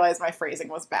 I just realized my phrasing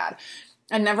was bad.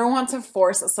 I never want to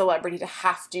force a celebrity to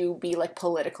have to be, like,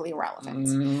 politically relevant.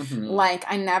 Mm-hmm.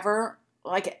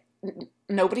 Like,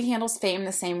 nobody handles fame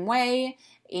the same way,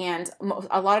 and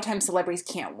a lot of times celebrities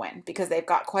can't win because they've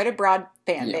got quite a broad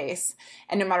fan base,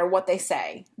 and no matter what they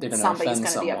say, somebody's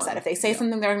going to be upset. If they say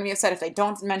something, they're going to be upset. If they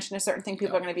don't mention a certain thing,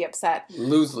 people are going to be upset.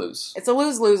 Lose-lose. It's a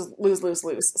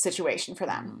lose-lose-lose-lose situation for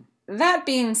them. Mm. That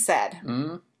being said,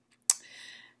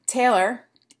 Taylor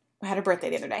had her birthday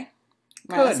the other day.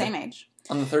 We're the same age.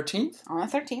 On the 13th? On the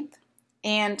 13th.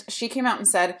 And she came out and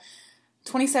said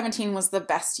 2017 was the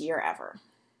best year ever.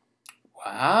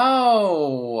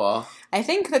 Wow. I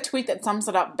think the tweet that sums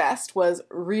it up best was,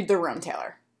 read the room,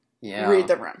 Taylor. Yeah. Read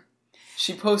the room.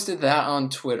 She posted that on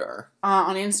Twitter.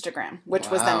 On Instagram, which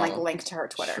was then like linked to her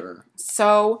Twitter. Sure.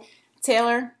 So,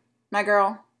 Taylor, my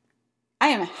girl, I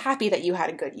am happy that you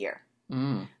had a good year.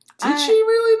 Mm. Did she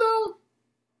really, though?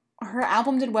 Her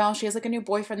album did well. She has like a new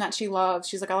boyfriend that she loves.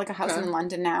 She's like got like a house in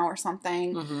London now or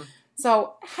something. Mm-hmm.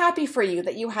 So happy for you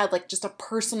that you had like just a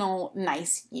personal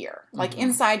nice year. Like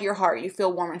inside your heart, you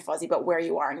feel warm and fuzzy about where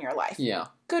you are in your life. Yeah.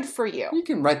 Good for you. You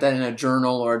can write that in a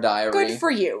journal or a diary. Good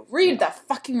for you. Read the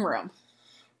fucking room.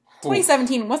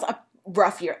 2017 was a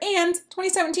rough year. And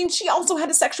 2017, she also had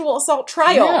a sexual assault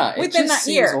trial within that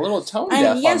year. Seems a little tone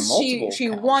deaf on multiple she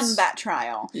counts. won that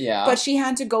trial. Yeah. But she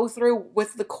had to go through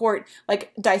with the court,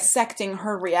 like, dissecting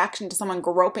her reaction to someone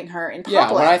groping her in public.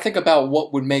 Yeah, when I think about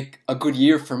what would make a good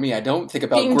year for me, I don't think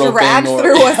about being groping dragged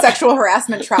through a sexual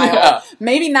harassment trial. Yeah.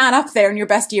 Maybe not up there in your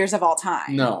best years of all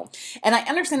time. No. And I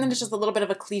understand that it's just a little bit of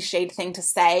a cliched thing to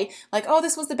say, like, oh,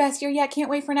 this was the best year, can't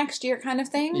wait for next year kind of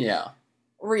thing. Yeah.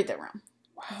 Read the room.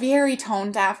 Very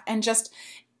tone deaf, and just,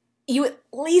 you at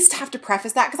least have to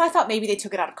preface that, because I thought maybe they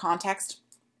took it out of context.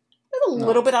 It was a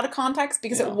little bit out of context,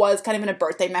 because it was kind of in a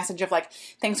birthday message of like,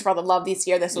 thanks for all the love this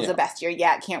year, this was the best year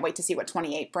yet, can't wait to see what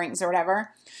 28 brings or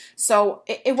whatever. So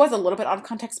it was a little bit out of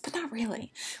context, but not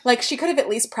really. Like, she could have at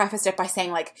least prefaced it by saying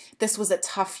like, this was a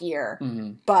tough year,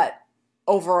 but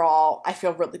overall, I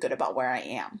feel really good about where I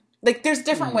am. Like, there's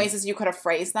different ways as you could have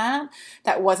phrased that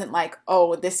wasn't like,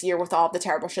 oh, this year with all the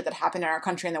terrible shit that happened in our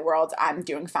country and the world, I'm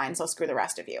doing fine, so screw the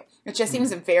rest of you. It just seems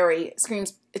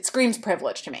screams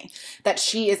privilege to me that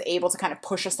she is able to kind of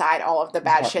push aside all of the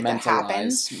bad shit that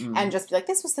happened and just be like,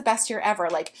 this was the best year ever.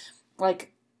 Like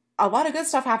a lot of good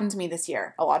stuff happened to me this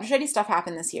year. A lot of shitty stuff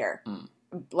happened this year.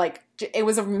 Like, it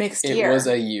was a mixed year. It was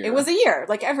a year. It was a year,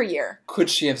 like every year.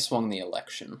 Could she have swung the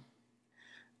election?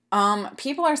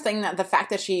 People are saying that the fact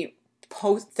that she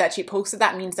posted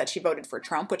that means that she voted for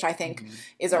Trump, which I think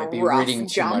is a rough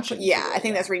jump. Yeah, I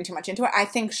think that's reading too much into it. I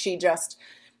think she just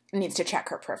needs to check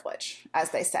her privilege,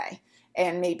 as they say,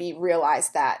 and maybe realize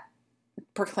that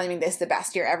proclaiming this the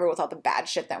best year ever with all the bad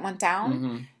shit that went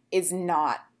down is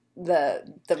not the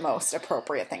most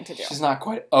appropriate thing to do. She's not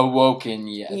quite awoken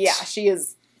yet. Yeah, she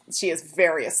is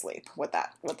very asleep with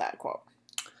that quote.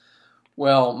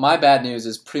 Well, my bad news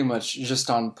is pretty much just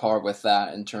on par with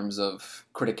that in terms of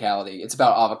criticality. It's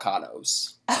about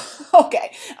avocados.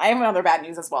 Okay. I have another bad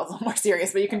news as well. It's a little more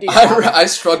serious, but you can do I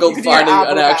struggled finding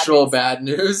an actual bad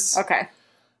news. Okay.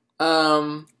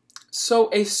 So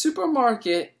a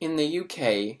supermarket in the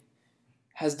UK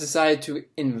has decided to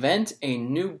invent a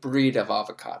new breed of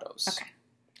avocados. Okay.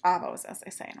 Avos, as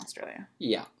they say in Australia.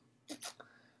 Yeah.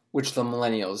 Which the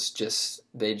millennials just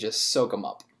soak them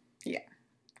up. Yeah.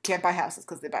 Can't buy houses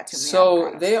because they buy too many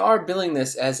avocados. They are billing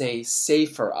this as a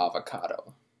safer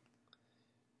avocado.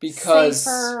 Because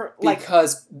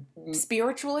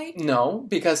spiritually? No,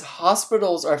 because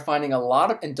hospitals are finding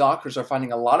and doctors are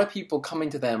finding a lot of people coming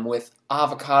to them with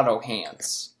avocado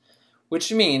hands.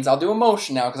 Which means, I'll do a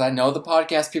motion now because I know the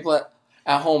podcast people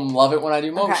at home love it when I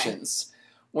do motions. Okay.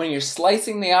 When you're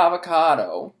slicing the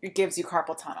avocado... It gives you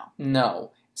carpal tunnel.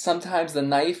 No. Sometimes the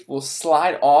knife will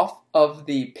slide off of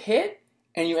the pit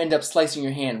and you end up slicing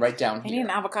your hand right down here. You need an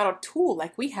avocado tool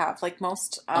like we have, like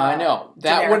most I know.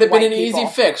 That would have been an easy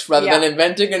fix rather than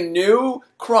inventing a new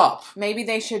crop. Maybe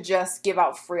they should just give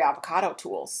out free avocado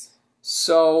tools.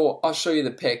 So, I'll show you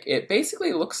the pic. It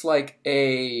basically looks like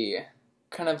a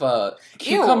kind of a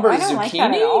cucumber zucchini. I don't like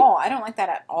that at all. I don't like that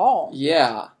at all.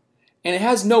 Yeah. And it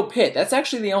has no pit. That's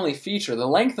actually the only feature. The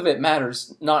length of it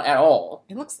matters not at all.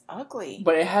 It looks ugly.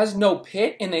 But it has no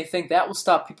pit, and they think that will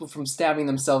stop people from stabbing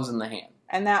themselves in the hand.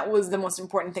 And that was the most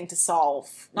important thing to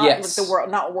solve. Not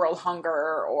not world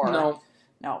hunger or...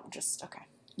 No, just, okay.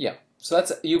 Yeah. So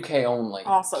that's UK only.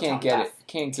 Also Can't get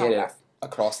it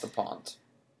across the pond.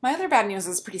 My other bad news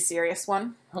is a pretty serious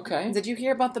one. Okay. Did you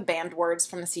hear about the banned words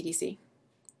from the CDC?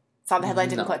 Saw the headline,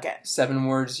 didn't click it. 7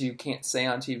 words you can't say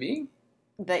on TV?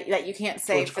 That you can't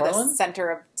say for the Center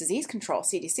of Disease Control,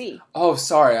 CDC. Oh,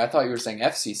 sorry. I thought you were saying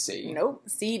FCC. Nope,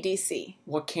 CDC.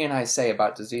 What can I say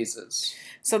about diseases?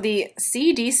 So the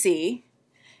CDC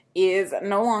is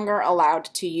no longer allowed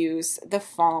to use the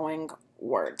following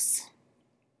words.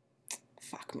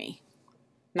 Fuck me.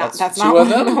 That's not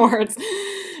one of the words.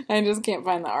 I just can't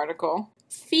find the article.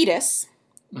 Fetus,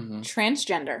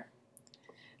 transgender,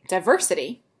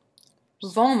 diversity,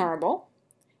 vulnerable,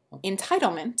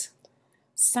 entitlement,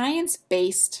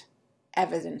 science-based,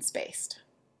 evidence-based.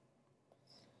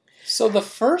 So the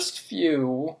first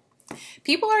few...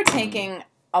 People are taking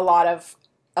a lot of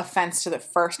offense to the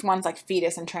first ones, like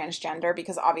fetus and transgender,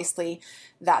 because obviously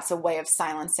that's a way of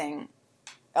silencing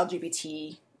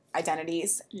LGBT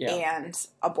identities and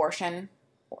abortion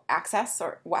access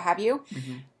or what have you.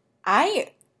 Mm-hmm.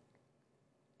 I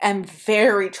am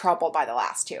very troubled by the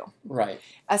last two. Right.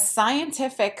 A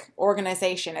scientific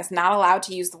organization is not allowed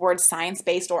to use the word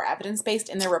science-based or evidence-based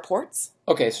in their reports.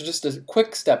 Okay, so just a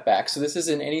quick step back. So this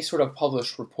isn't any sort of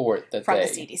published report that from the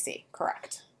CDC,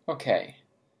 correct. Okay.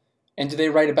 And do they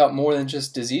write about more than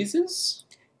just diseases?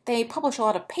 They publish a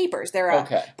lot of papers.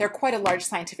 They're quite a large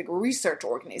scientific research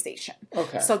organization.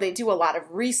 Okay. So they do a lot of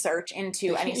research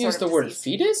into any sort of disease. Use the word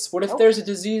fetus? What if there's a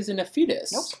disease in a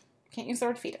fetus? Nope. Can't use the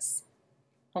word fetus.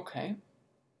 Okay.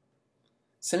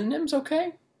 Synonyms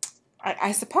okay?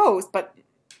 I suppose, but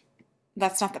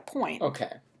that's not the point.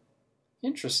 Okay.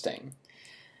 Interesting.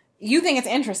 You think it's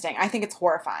interesting. I think it's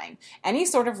horrifying. Any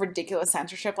sort of ridiculous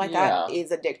censorship like that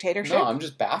is a dictatorship. No, I'm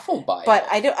just baffled by it. But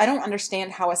I don't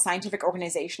understand how a scientific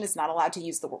organization is not allowed to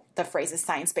use the phrases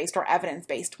science-based or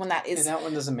evidence-based when that is... That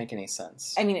one doesn't make any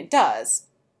sense. I mean, it does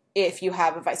if you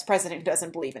have a vice president who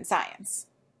doesn't believe in science,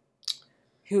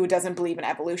 who doesn't believe in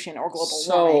evolution or global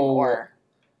warming or...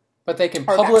 But they can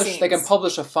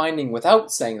publish a finding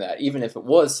without saying that, even if it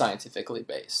was scientifically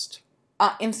based.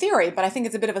 In theory, but I think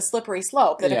it's a bit of a slippery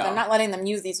slope that if they're not letting them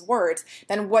use these words,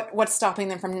 then what's stopping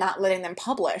them from not letting them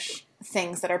publish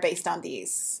things that are based on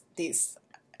these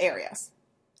areas?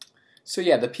 So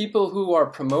yeah, the people who are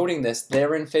promoting this,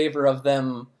 they're in favor of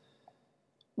them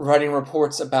writing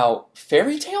reports about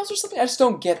fairy tales or something? I just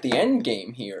don't get the end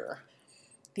game here.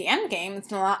 The end game is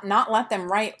to not let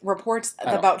them write reports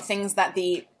about things that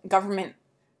the current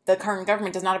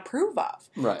government does not approve of.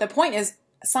 Right. The point is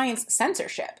science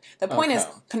censorship. The point is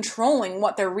controlling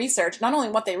what their research, not only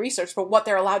what they research, but what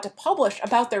they're allowed to publish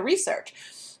about their research.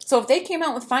 So if they came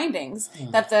out with findings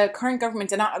that the current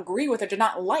government did not agree with or did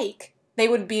not like, they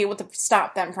would be able to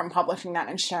stop them from publishing that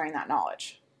and sharing that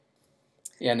knowledge.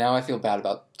 Yeah, now I feel bad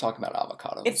about talking about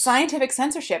avocados. It's scientific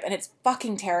censorship, and it's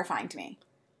fucking terrifying to me.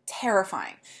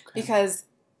 Terrifying. Okay. Because,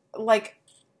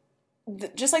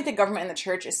 just like the government and the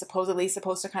church is supposedly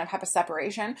supposed to kind of have a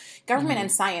separation, government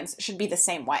and science should be the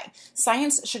same way.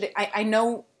 Science should... I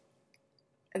know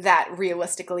that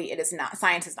realistically it is not...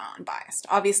 Science is not unbiased.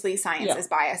 Obviously, science is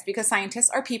biased because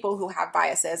scientists are people who have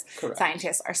biases. Correct.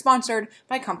 Scientists are sponsored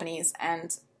by companies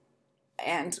and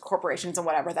corporations and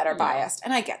whatever that are biased.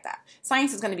 And I get that.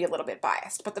 Science is going to be a little bit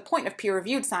biased. But the point of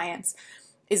peer-reviewed science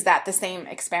is that the same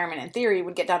experiment in theory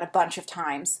would get done a bunch of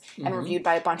times and reviewed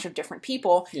by a bunch of different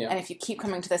people. Yeah. And if you keep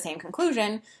coming to the same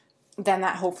conclusion, then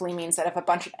that hopefully means that if a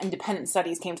bunch of independent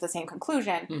studies came to the same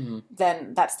conclusion,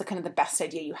 then that's the kind of the best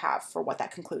idea you have for what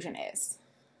that conclusion is.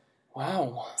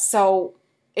 Wow. So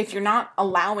if you're not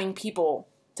allowing people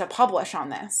to publish on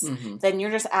this, then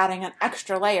you're just adding an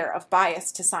extra layer of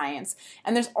bias to science.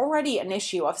 And there's already an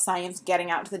issue of science getting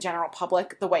out to the general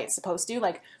public the way it's supposed to.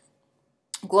 Like,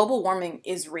 global warming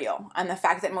is real, and the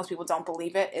fact that most people don't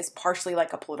believe it is partially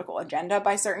like a political agenda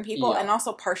by certain people, and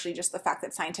also partially just the fact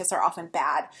that scientists are often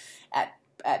bad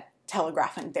at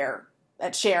telegraphing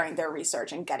at sharing their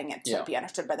research and getting it to be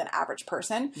understood by the average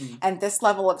person. And this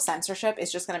level of censorship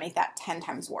is just going to make that 10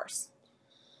 times worse.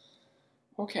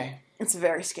 Okay. It's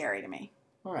very scary to me.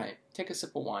 All right. Take a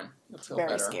sip of wine. You'll feel very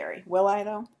better. Scary. Will I,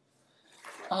 though?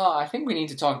 I think we need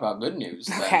to talk about good news.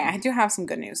 Then. Okay, I do have some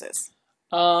good newses.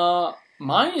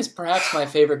 Mine is perhaps my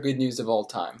favorite good news of all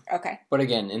time. Okay. But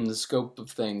again, in the scope of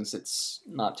things, it's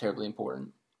not terribly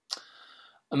important.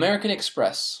 American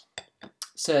Express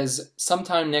says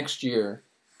sometime next year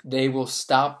they will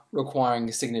stop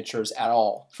requiring signatures at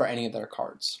all for any of their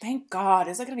cards. Thank God.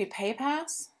 Is it going to be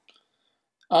PayPass?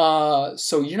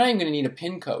 So you're not even going to need a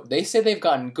PIN code. They say they've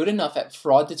gotten good enough at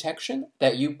fraud detection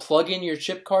that you plug in your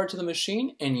chip card to the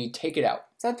machine and you take it out.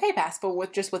 So PayPass, but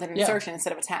with an insertion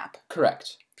instead of a tap.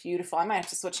 Correct. Beautiful. I might have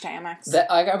to switch to Amex.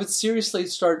 I would seriously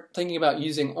start thinking about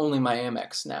using only my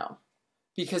Amex now.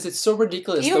 Because it's so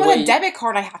ridiculous. Even with a debit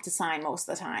card, I have to sign most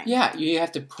of the time. Yeah, you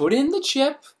have to put in the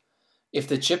chip. If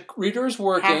the chip reader is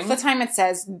working... Half the time it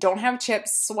says, don't have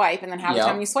chips, swipe. And then half the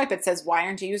time you swipe, it says, why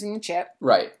aren't you using the chip?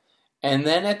 Right. And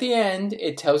then at the end,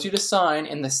 it tells you to sign.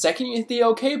 And the second you hit the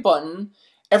OK button,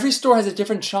 every store has a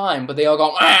different chime. But they all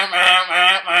go,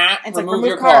 it's remove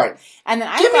your card. And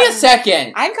then Give me a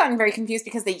second. I've gotten very confused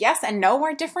because the yes and no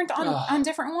are different on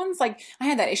different ones. Like, I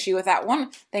had that issue with that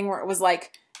one thing where it was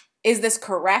like, is this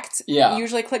correct? Yeah. You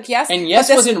usually click yes. And yes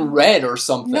was in red or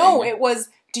something. No, it was,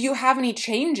 do you have any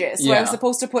changes? So I was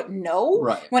supposed to put no.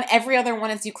 Right. When every other one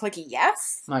is you click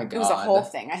yes. My God. It was a whole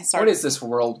thing. What is this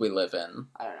world we live in?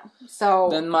 I don't know. So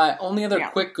then my only other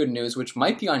quick good news, which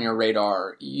might be on your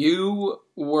radar, you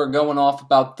were going off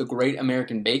about the Great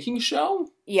American Baking Show?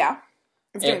 Yeah.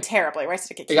 It's doing terribly, right?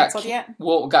 Did it get canceled yet?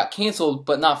 Well, it got canceled,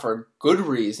 but not for a good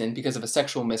reason, because of a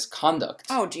sexual misconduct.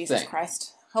 Oh, Jesus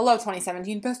Christ. Hello,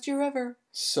 2017. Best year ever.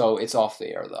 So it's off the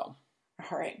air, though.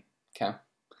 All right. Okay.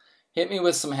 Hit me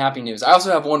with some happy news. I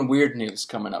also have one weird news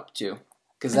coming up, too.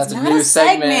 Because that's a new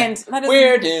segment.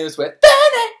 Weird news with...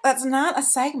 That's not a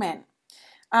segment.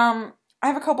 I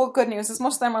have a couple of good news.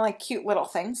 Most of them are like cute little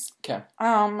things. Okay.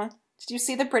 Did you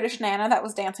see the British Nana that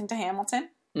was dancing to Hamilton?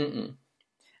 Mm-mm.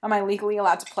 Am I legally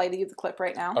allowed to play you the clip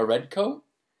right now? A red coat?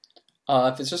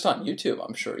 If it's just on YouTube,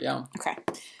 I'm sure, yeah. Okay.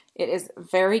 It is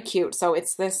very cute. So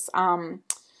it's this, oh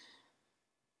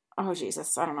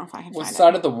Jesus, I don't know if I can find it. What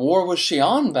side of the war was she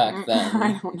on back then?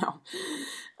 I don't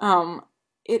know.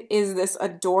 It is this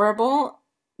adorable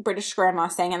British grandma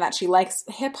saying that she likes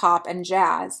hip-hop and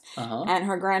jazz. Uh-huh. And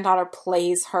her granddaughter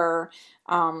plays her,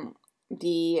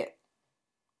 the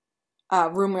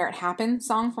Room Where It Happened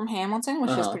song from Hamilton,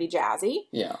 which is pretty jazzy.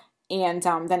 Yeah. And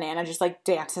the Nana just, like,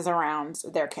 dances around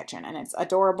their kitchen, and it's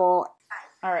adorable.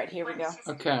 All right, here we go.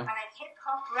 Okay. I like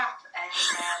hip-hop, rap, and...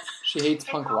 she hates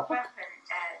punk rock?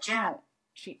 No,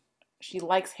 she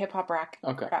likes hip-hop, rap,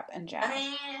 and jazz.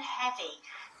 Real heavy.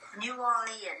 New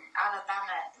Orleans,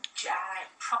 Alabama,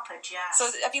 proper jazz.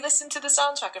 So have you listened to the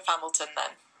soundtrack of Hamilton,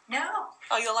 then? No.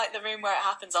 Oh, you'll like The Room Where It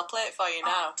Happens. I'll play it for you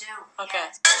now. Oh, do.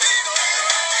 Okay. Yes.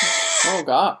 Oh,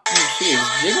 God. Oh, she is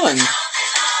jiggling.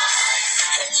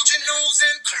 Hold your nose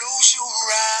and close your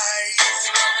eyes.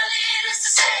 Don't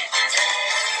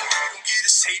get a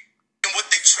say in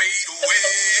what they trade away.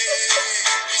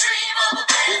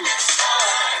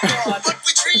 But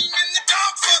we dream in the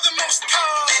dark for the most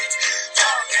part.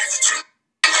 Dark as a dream.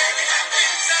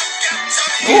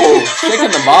 Ooh,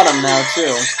 shaking the bottom now,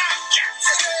 too.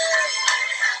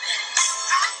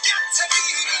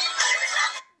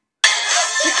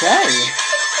 Okay.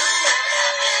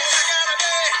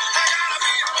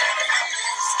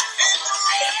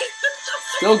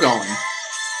 Still going.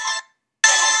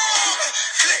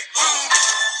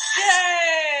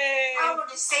 Yay! I want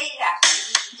to say that.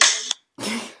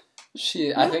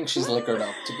 I think she's liquored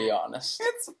up, to be honest.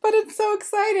 But it's so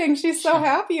exciting. She's so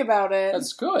happy about it.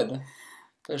 That's good.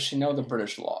 Does she know the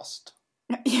British lost?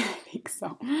 Yeah, I think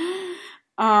so.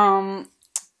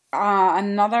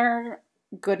 Another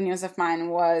good news of mine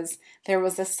was there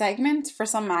was a segment for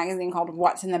some magazine called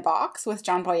What's in the Box with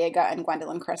John Boyega and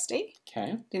Gwendolyn Christie.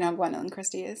 Okay. Do you know who Gwendolyn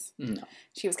Christie is? No.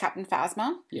 She was Captain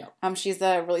Phasma. Yeah. She's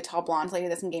the really tall blonde lady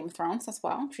that's in Game of Thrones as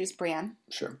well. She's Brienne.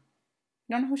 Sure.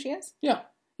 You don't know who she is? Yeah.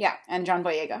 Yeah, and John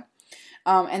Boyega.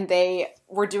 And they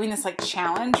were doing this, like,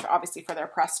 challenge, obviously, for their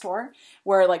press tour,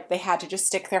 where, like, they had to just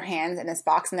stick their hands in this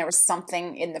box, and there was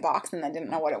something in the box, and they didn't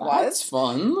know what it was. That's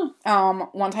fun.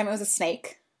 One time it was a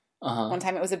snake. Uh-huh. One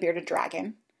time it was a bearded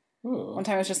dragon. Ooh. One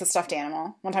time it was just a stuffed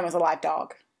animal. One time it was a live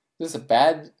dog. Is this a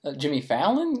bad Jimmy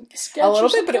Fallon sketch? A little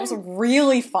bit, but it was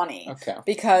really funny. Okay.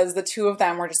 Because the two of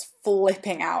them were just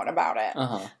flipping out about it.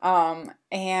 Uh-huh.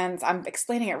 And I'm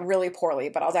explaining it really poorly,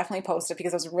 but I'll definitely post it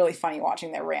because it was really funny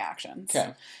watching their reactions.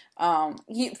 Okay.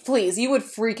 You would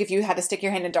freak if you had to stick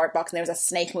your hand in a dark box and there was a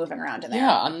snake moving around in there.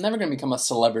 Yeah, I'm never going to become a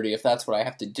celebrity if that's what I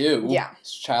have to do. Yeah.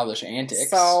 It's childish antics.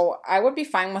 So I would be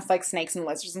fine with, like, snakes and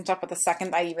lizards and stuff, but the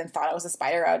second I even thought it was a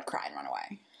spider, I would cry and run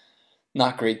away.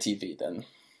 Not great TV, then.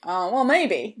 Well,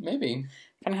 maybe. Maybe.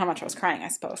 Depending on how much I was crying, I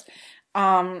suppose.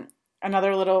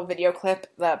 another little video clip,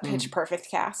 the Pitch Perfect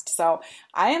cast. So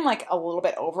I am like a little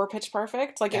bit over Pitch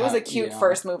Perfect. Like it was a cute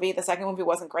first movie. The second movie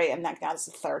wasn't great, and now it's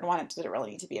the third one. It didn't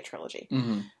really need to be a trilogy.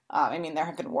 I mean, there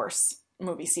have been worse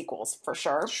movie sequels for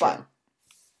sure.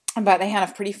 But they had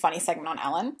a pretty funny segment on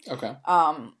Ellen. Okay.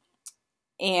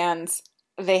 And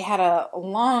they had a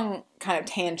long kind of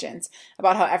tangent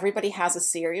about how everybody has a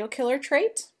serial killer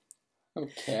trait.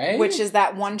 Okay. Which is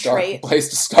that one trait. Dark place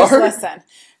to start. Just listen.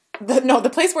 The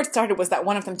place where it started was that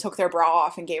one of them took their bra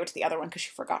off and gave it to the other one because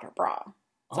she forgot her bra.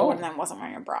 So one of them wasn't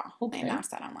wearing a bra. Okay. They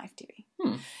announced that on live TV.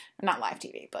 Not live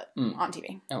TV, but on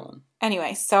TV. Ellen.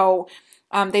 Anyway, so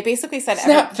they basically said...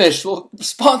 Snapfish will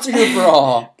sponsor your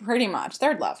bra. Pretty much.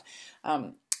 Third love.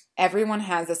 Everyone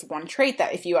has this one trait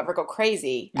that if you ever go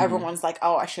crazy, everyone's like,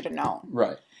 oh, I should have known.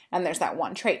 Right. And there's that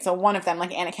one trait. So one of them,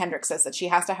 like Anna Kendrick says that she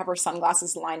has to have her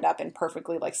sunglasses lined up in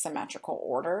perfectly like symmetrical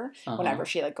order whenever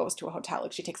she like goes to a hotel.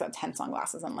 Like she takes out 10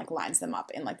 sunglasses and like lines them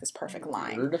up in like this perfect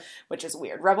line, which is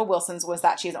weird. Rebel Wilson's was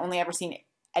that she's only ever seen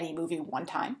any movie one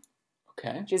time.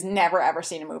 Okay. She's never ever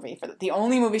seen a movie. The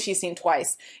only movie she's seen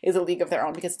twice is A League of Their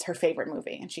Own because it's her favorite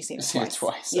movie and she's seen it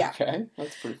twice. Yeah. Okay.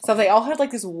 That's pretty funny. So they all had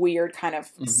like this weird kind of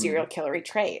serial killery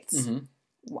traits.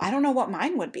 I don't know what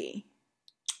mine would be.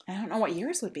 I don't know what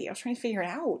yours would be. I was trying to figure it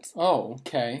out. Oh,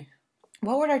 okay.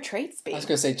 What would our traits be? I was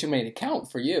going to say too many to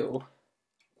count for you.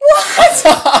 What?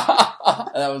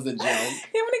 That was a joke.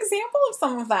 Give an example of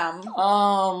some of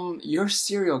them. Your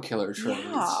serial killer traits.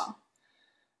 Yeah.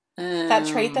 That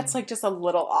trait that's like just a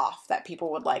little off that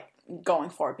people would like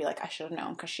going forward be like, I should have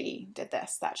known because she did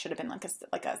this. That should have been like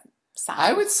a sign.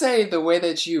 I would say the way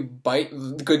that you bite,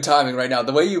 good timing right now,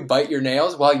 the way you bite your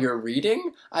nails while you're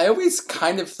reading, I always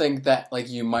kind of think that like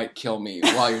you might kill me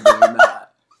while you're doing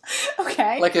that.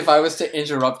 Okay. Like if I was to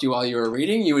interrupt you while you were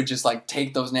reading, you would just like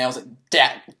take those nails and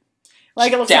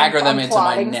like it looks dagger like them into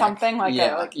my neck. Something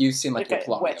like you seem like you're a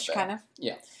plotting witch kind of.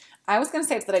 Yeah. I was going to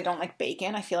say it's that I don't like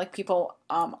bacon. I feel like people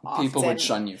people would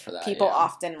shun you for that. People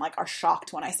often like are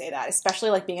shocked when I say that, especially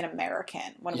like being an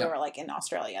American when we were like in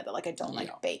Australia that like I don't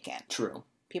like bacon. True.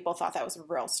 People thought that was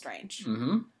real strange.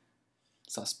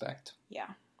 Suspect. Yeah.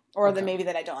 Or maybe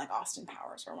that I don't like Austin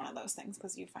Powers or one of those things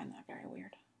because you find that very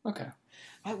weird. Okay.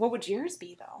 What would yours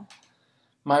be though?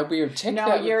 My weird tick.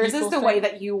 No, yours is the way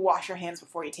that you wash your hands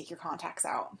before you take your contacts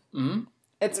out.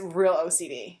 It's real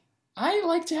OCD. I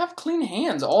like to have clean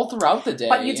hands all throughout the day.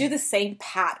 But you do the same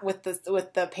pat with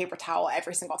the paper towel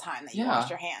every single time that you wash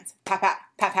your hands. Pat, pat,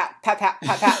 pat, pat, pat, pat,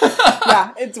 pat, pat.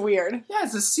 Yeah, it's weird. Yeah,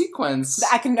 it's a sequence.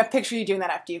 I can picture you doing that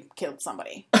after you've killed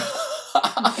somebody.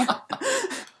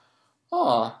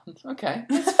 Oh, okay.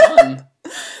 That's fun.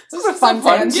 This is a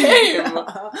fun game.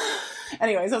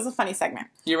 Anyways, that was a funny segment.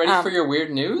 You ready for your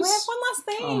weird news? We have one last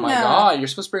thing. Oh my god, you're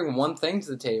supposed to bring one thing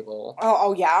to the table.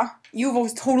 Oh yeah? You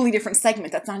have a totally different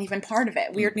segment. That's not even part of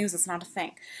it. Weird news is not a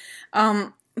thing.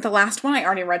 The last one I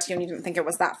already read to you and you didn't think it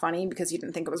was that funny because you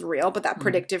didn't think it was real, but that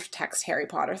predictive text Harry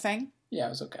Potter thing. Yeah, it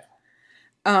was okay.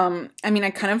 I mean, I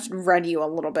kind of read you a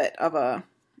little bit of a...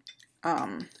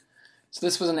 So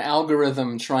this was an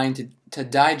algorithm trying to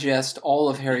digest all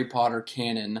of Harry Potter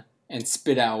canon and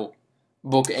spit out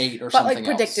book 8 or something else. But like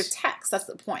predictive text, that's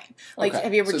the point. Like,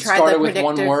 have you ever tried it started the predictive...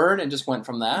 with one word and just went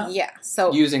from that? Yeah,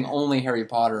 so... Using only Harry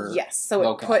Potter... Yes,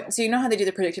 so so you know how they do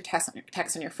the predictive text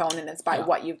on your phone and it's by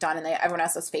what you've done, and everyone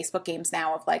has those Facebook games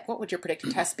now of like, what would your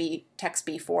predictive text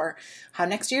be for how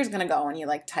next year's going to go, and you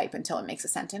like type until it makes a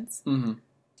sentence? Mm-hmm.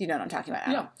 Do you know what I'm talking about?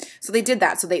 Yeah. So they did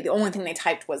that. So the only thing they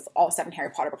typed was all 7 Harry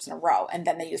Potter books in a row, and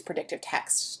then they used predictive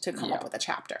text to come up with a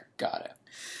chapter. Got it.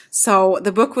 So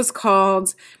the book was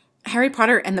called Harry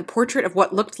Potter and the Portrait of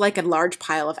What Looked Like a Large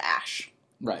Pile of Ash.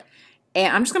 Right.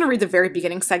 And I'm just going to read the very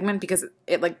beginning segment because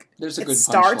there's a good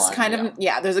starts punchline, kind of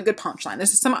there's a good punchline.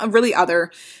 There's some really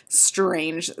other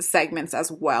strange segments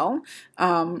as well.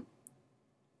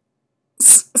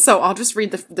 So I'll just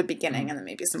read the beginning and then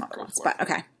maybe some other ones. But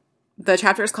okay. The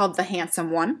chapter is called The Handsome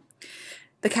One.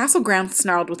 The castle grounds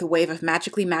snarled with a wave of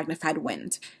magically magnified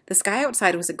wind. The sky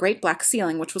outside was a great black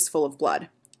ceiling which was full of blood.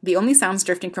 The only sounds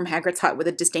drifting from Hagrid's hut were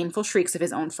the disdainful shrieks of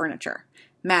his own furniture.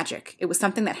 Magic. It was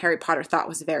something that Harry Potter thought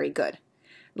was very good.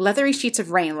 Leathery sheets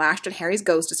of rain lashed at Harry's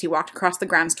ghost as he walked across the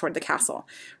grounds toward the castle.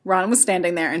 Ron was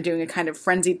standing there and doing a kind of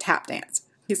frenzied tap dance.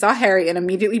 He saw Harry and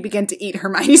immediately began to eat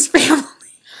Hermione's family.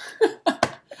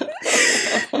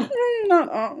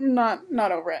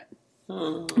 Not over it.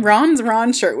 Ron's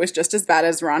Ron shirt was just as bad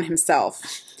as Ron himself.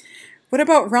 What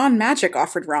about Ron magic,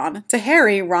 offered Ron. To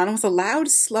Harry, Ron was a loud,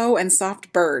 slow, and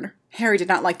soft bird. Harry did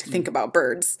not like to think about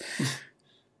birds.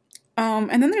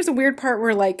 And then there's a weird part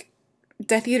where, like,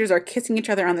 Death Eaters are kissing each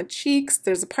other on the cheeks.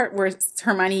 There's a part where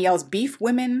Hermione yells, beef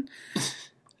women.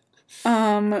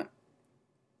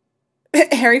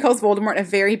 Harry calls Voldemort a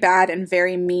very bad and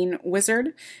very mean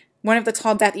wizard. One of the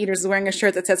tall Death Eaters is wearing a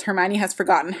shirt that says Hermione has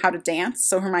forgotten how to dance,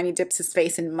 so Hermione dips his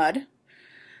face in mud.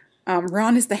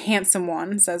 Ron is the handsome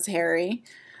one, says Harry.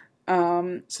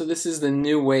 So this is the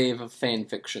new wave of fan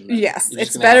fiction. Then. Yes,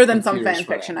 it's better than some fan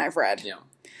fiction I've read. Yeah.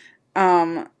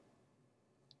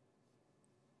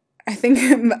 I think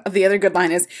the other good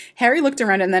line is, Harry looked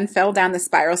around and then fell down the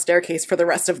spiral staircase for the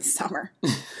rest of the summer.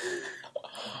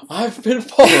 I've been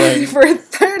following for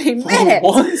 30 minutes.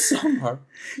 One summer.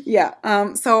 Yeah.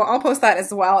 So I'll post that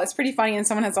as well. It's pretty funny, and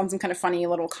someone has done some kind of funny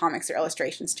little comics or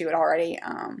illustrations to it already.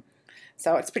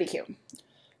 So it's pretty cute.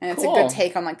 And it's a good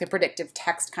take on like the predictive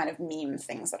text kind of meme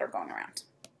things that are going around.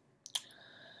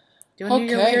 Do you want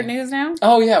to do your weird news now?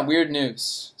 Oh, yeah, weird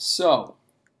news. So,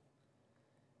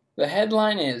 the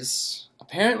headline is,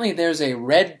 apparently there's a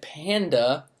red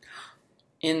panda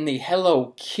in the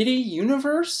Hello Kitty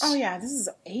universe. Oh, yeah, this is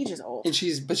ages old. And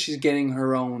she's getting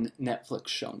her own Netflix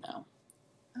show now.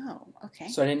 Oh, okay.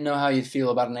 So I didn't know how you'd feel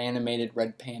about an animated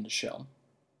red panda show.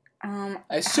 I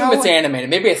assume it's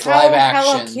animated. Maybe it's live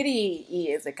action. Hello Kitty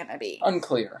is it going to be?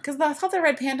 Unclear. Because I thought the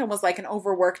Red Panda was like an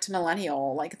overworked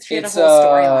millennial. Like she had a whole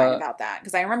storyline about that.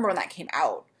 Because I remember when that came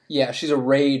out. Yeah, she's a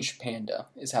rage panda,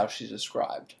 is how she's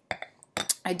described.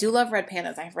 I do love red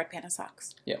pandas. I have red panda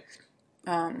socks. Yeah.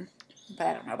 But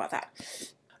I don't know about that.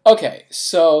 Okay,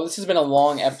 so this has been a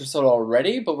long episode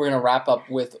already, but we're going to wrap up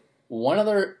with one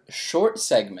other short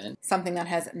segment. Something that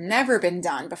has never been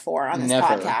done before on this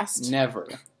podcast. Never.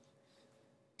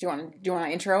 Do you want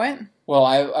to intro it? Well,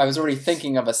 I was already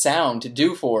thinking of a sound to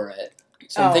do for it.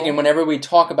 So I'm thinking whenever we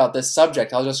talk about this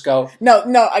subject, I'll just go... No,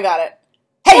 I got it.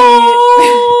 Hey!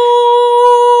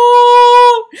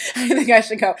 I think I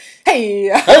should go, hey!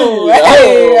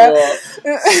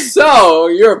 So,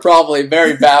 you're probably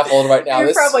very baffled right now.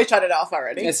 You probably shut it off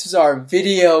already. This is our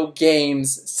video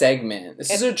games segment.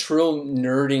 This is a true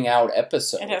nerding out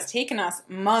episode. It has taken us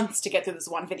months to get through this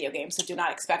one video game, so do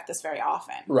not expect this very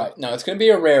often. Right. No, it's going to be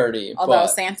a rarity. Although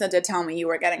Santa did tell me you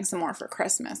were getting some more for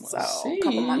Christmas, so a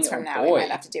couple months from now we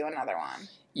might have to do another one.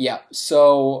 Yeah,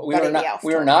 so we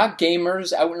are not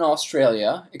gamers out in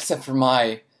Australia, except for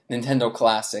my Nintendo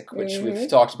Classic, which we've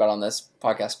talked about on this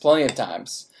podcast plenty of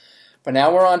times. But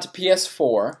now we're on to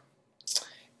PS4,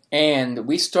 and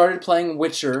we started playing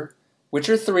Witcher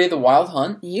 3, The Wild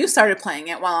Hunt. You started playing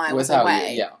it while I was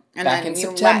away. Yeah. And back then in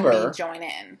September. Let me join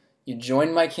in. You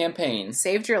joined my campaign.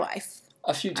 Saved your life.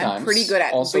 A few times. I'm pretty good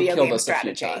at video game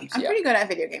strategy. I'm pretty good at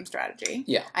video game strategy.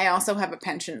 Yeah. I also have a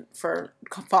penchant for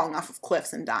falling off of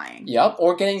cliffs and dying. Yep,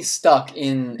 or getting stuck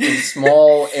in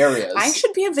small areas. I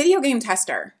should be a video game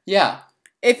tester. Yeah.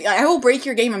 I will break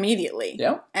your game immediately.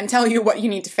 Yep. And tell you what you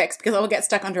need to fix, because I will get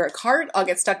stuck under a cart, I'll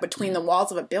get stuck between the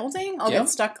walls of a building, I'll get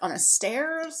stuck on the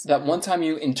stairs. That one time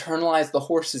you internalized the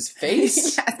horse's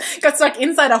face? Yes. Got stuck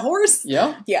inside a horse?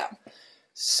 Yeah. Yeah.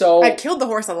 So I killed the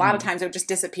horse a lot of times. It would just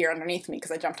disappear underneath me because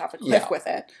I jumped off a cliff with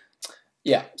it.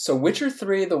 Yeah. So Witcher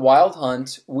 3, The Wild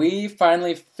Hunt, we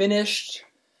finally finished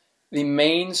the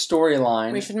main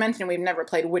storyline. We should mention we've never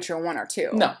played Witcher 1 or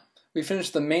 2. No. We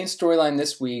finished the main storyline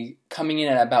this week, coming in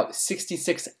at about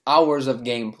 66 hours of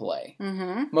gameplay.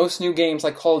 Mm-hmm. Most new games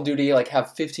like Call of Duty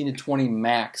have 15 to 20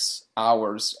 max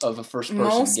hours of a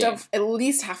first-person game. At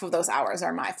least half of those hours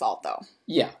are my fault, though.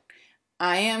 Yeah.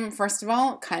 I am, first of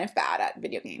all, kind of bad at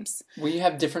video games. We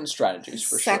have different strategies,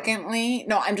 for sure. Secondly,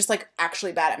 no, I'm just,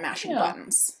 actually bad at mashing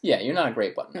buttons. Yeah, you're not a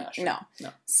great button masher. No.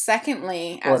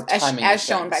 Secondly, as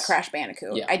shown by Crash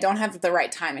Bandicoot, I don't have the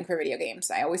right timing for video games.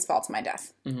 I always fall to my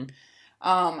death.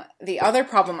 Mm-hmm. The other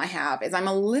problem I have is I'm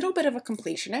a little bit of a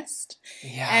completionist.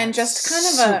 Yeah, and just kind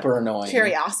of super annoying.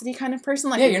 Curiosity kind of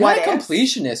person. You're not a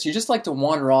completionist. You just like to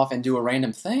wander off and do a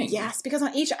random thing. Yes, because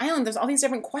on each island there's all these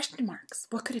different question marks.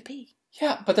 What could it be?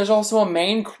 Yeah, but there's also a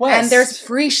main quest. And there's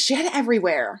free shit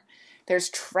everywhere. There's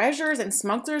treasures and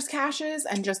smugglers' caches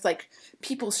and just,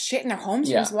 people's shit in their homes.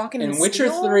 You just walk in and In Witcher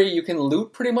 3, you can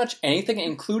loot pretty much anything,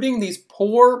 including these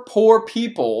poor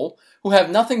people who have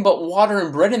nothing but water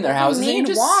and bread in their houses, and you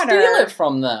just steal it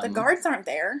from them. The guards aren't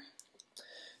there.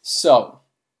 So,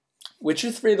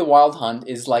 Witcher 3 The Wild Hunt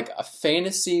is like a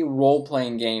fantasy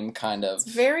role-playing game, kind of.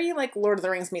 It's very like Lord of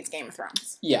the Rings meets Game of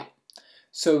Thrones. Yeah.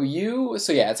 So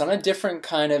it's on a different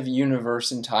kind of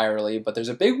universe entirely, but there's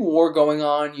a big war going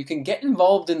on. You can get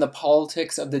involved in the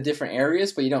politics of the different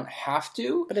areas, but you don't have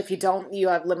to. But if you don't, you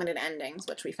have limited endings,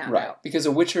 which we found out. Right, because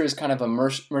a Witcher is kind of a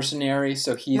mercenary,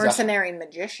 so he's mercenary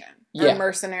magician. Or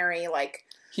mercenary,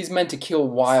 he's meant to kill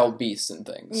wild beasts and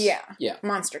things. Yeah. Yeah.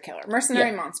 Monster killer.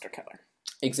 Mercenary monster killer.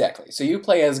 Exactly. So you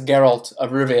play as Geralt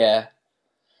of Rivia,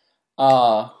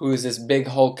 who is this big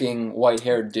hulking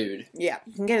white-haired dude. Yeah,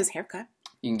 you can get his hair cut.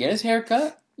 You can get his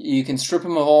haircut. You can strip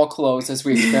him of all clothes, as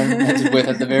we experimented with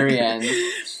at the very end.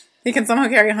 He can somehow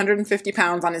carry 150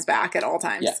 pounds on his back at all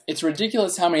times. Yeah, it's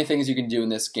ridiculous how many things you can do in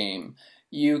this game.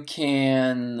 You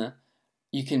can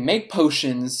make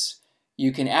potions.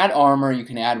 You can add armor. You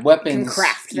can add weapons. You can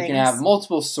craft things. You can have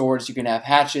multiple swords. You can have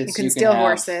hatchets. You can steal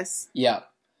horses. Yeah.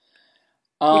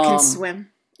 You can swim.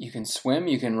 You can swim.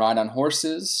 You can ride on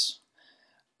horses.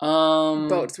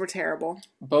 Boats were terrible.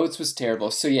 Boats was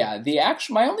terrible. So yeah,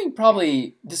 my only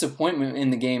probably disappointment in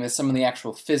the game is some of the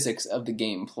actual physics of the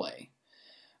gameplay.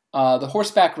 The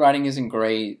horseback riding isn't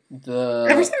great.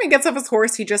 Every time he gets off his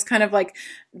horse, he just kind of like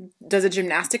does a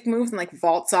gymnastic move and like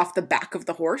vaults off the back of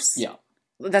the horse. Yeah.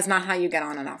 That's not how you get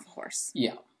on and off a horse.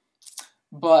 Yeah.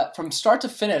 But from start to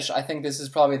finish, I think this is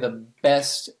probably the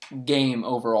best game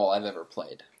overall I've ever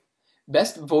played.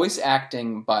 Best voice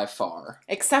acting by far.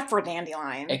 Except for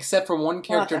Dandelion. Except for one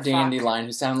character, Dandelion,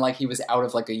 who sounded like he was out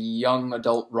of like a young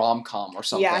adult rom-com or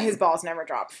something. Yeah, his balls never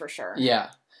dropped for sure. Yeah.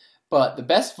 But the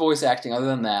best voice acting other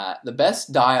than that, the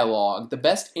best dialogue, the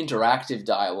best interactive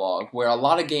dialogue, where a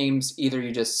lot of games either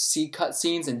you just see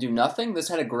cutscenes and do nothing. This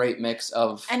had a great mix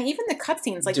of and even the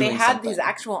cutscenes, like they had these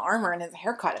actual armor and his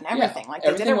haircut and everything. Yeah, like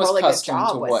they did a really good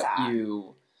job with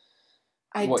that.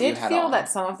 I did feel on. That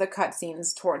some of the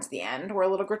cutscenes towards the end were a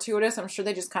little gratuitous. I'm sure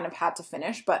they just kind of had to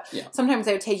finish, but sometimes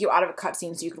they would take you out of a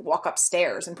cutscene so you could walk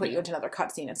upstairs and put you into another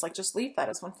cutscene. It's like, just leave that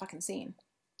as one fucking scene.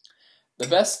 The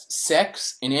best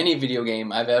sex in any video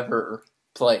game I've ever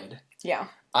played. Yeah.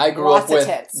 I grew up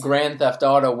with Grand Theft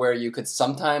Auto where you could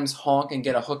sometimes honk and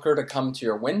get a hooker to come to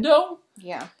your window.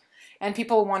 Yeah. And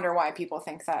people wonder why people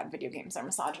think that video games are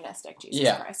misogynistic.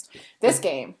 Jesus Christ. This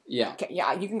game. Yeah. Okay,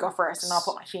 yeah, you can go first and I'll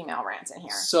put my female rants in here.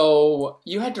 So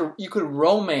you could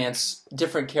romance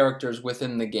different characters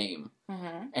within the game.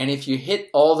 Mm-hmm. And if you hit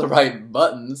all the right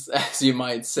buttons, as you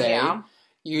might say,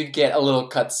 you'd get a little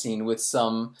cutscene with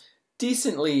some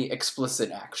decently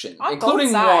explicit action.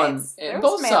 Including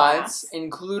both sides,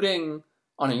 including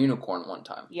on a unicorn one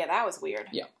time. Yeah, that was weird.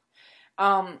 Yeah.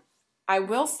 I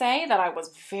will say that I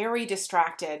was very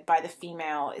distracted by the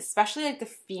female, especially like the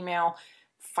female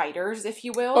fighters, if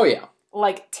you will. Oh, yeah.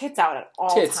 Like, tits out at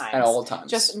all times. Tits at all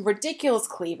times. Just ridiculous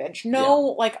cleavage. No,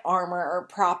 like, armor or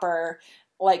proper,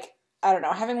 like, I don't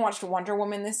know, having watched Wonder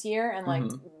Woman this year and, like,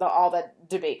 all the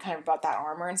debate kind of about that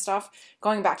armor and stuff,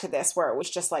 going back to this where it was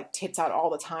just, like, tits out all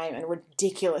the time and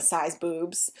ridiculous size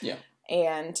boobs. Yeah.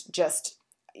 And just,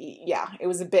 it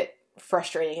was a bit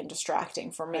frustrating and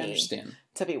distracting for me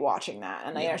to be watching that.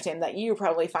 And I understand that you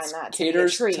probably find that to be a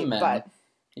treat, to men. But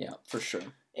yeah, for sure.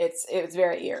 It was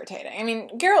very irritating. I mean,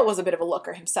 Geralt was a bit of a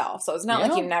looker himself, so it's not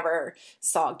like you never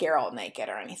saw Geralt naked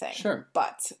or anything. Sure.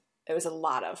 But it was a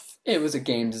lot of... It was a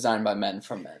game designed by men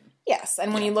for men. Yes,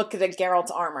 and when you looked at Geralt's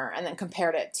armor and then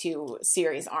compared it to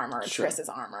Ciri's armor, Triss's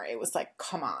armor, it was like,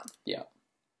 come on. Yeah.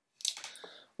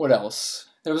 What else?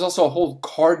 There was also a whole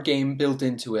card game built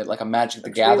into it, like a Magic the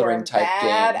Gathering type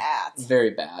game. Very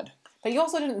bad. But you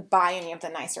also didn't buy any of the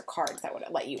nicer cards that would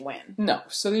let you win. No,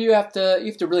 so you have to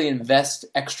really invest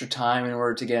extra time in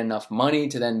order to get enough money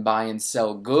to then buy and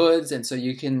sell goods, and so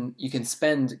you can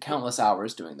spend countless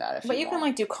hours doing that. But you can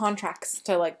like do contracts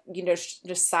to like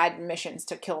just side missions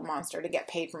to kill a monster to get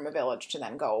paid from a village to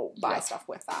then go buy stuff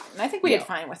with that. And I think we did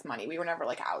fine with money. We were never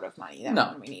like out of money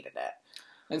when we needed it.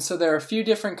 And so there are a few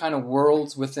different kind of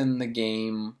worlds within the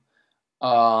game.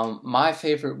 My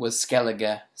favorite was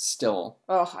Skellige still.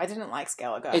 Oh, I didn't like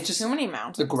Skellige. It's just too many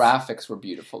mountains. The graphics were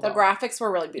beautiful. The graphics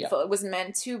were really beautiful. Yeah. It was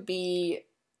meant to be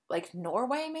like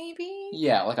Norway, maybe?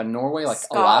 Yeah, like a Norway, like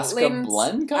Alaska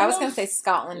blend kind I was going to say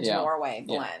Scotland, Norway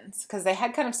blends. Because they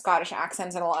had kind of Scottish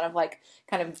accents and a lot of like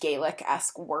kind of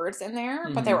Gaelic-esque words in there.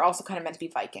 But they were also kind of meant to be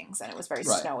Vikings. And it was very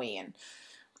snowy and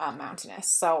mountainous.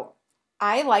 So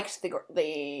I liked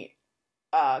the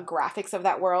graphics of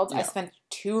that world. I spent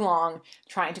too long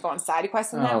trying to go on side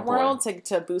quests in that world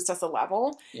to boost us a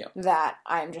level that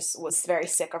I'm just was very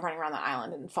sick of running around that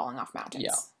island and falling off mountains.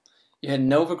 Yeah. You had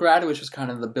Novigrad, which was kind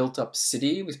of the built-up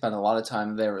city. We spent a lot of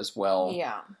time there as well.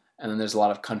 Yeah. And then there's a lot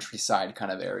of countryside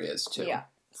kind of areas, too. Yeah.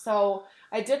 So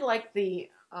I did like the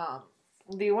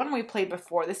one we played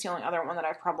before. This, the only other one that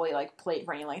I've probably like played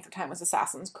for any length of time was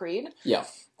Assassin's Creed. Yeah.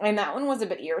 And that one was a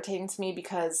bit irritating to me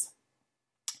because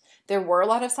there were a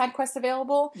lot of side quests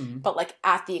available, but like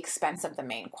at the expense of the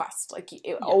main quest. Like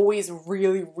it always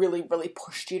really, really, really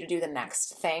pushed you to do the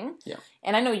next thing. Yeah.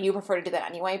 And I know you prefer to do that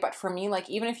anyway, but for me, like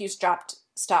even if you stopped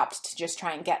to just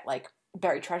try and get like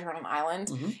buried treasure on an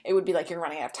island, it would be like you're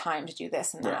running out of time to do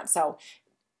this and that. Yeah. So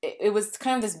it was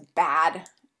kind of this bad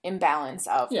imbalance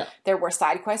of there were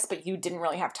side quests, but you didn't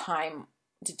really have time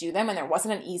to do them, and there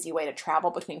wasn't an easy way to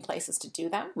travel between places to do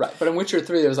them. Right, but in Witcher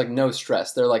 3, there was, like, no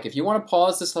stress. They're like, if you want to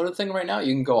pause this other thing right now,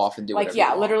 you can go off and do Like, whatever yeah, you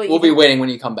want. literally We'll be waiting when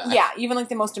you come back. Yeah, even, like,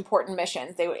 the most important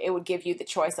missions, it would give you the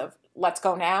choice of, let's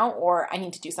go now, or I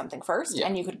need to do something first,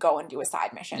 and you could go and do a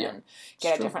side mission and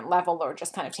get a different level, or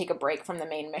just kind of take a break from the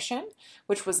main mission,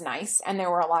 which was nice, and there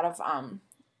were a lot of,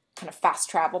 kind of fast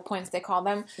travel points, they call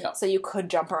them. Yeah. So you could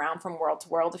jump around from world to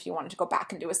world if you wanted to go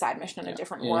back and do a side mission in a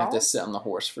different world. You have to sit on the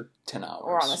horse for 10 hours.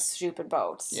 Or on the stupid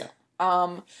boats. Yeah.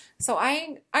 So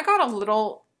I got a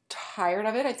little tired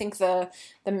of it. I think the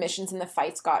missions and the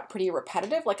fights got pretty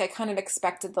repetitive. Like, I kind of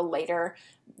expected the later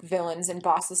villains and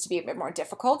bosses to be a bit more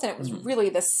difficult, and it was really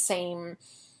the same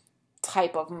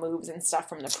type of moves and stuff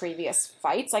from the previous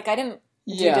fights. Like, I didn't...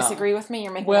 Do you disagree with me?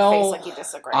 You're making a face like you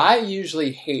disagree. I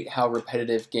usually hate how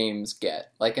repetitive games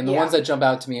get. Like, and the ones that jump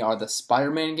out to me are the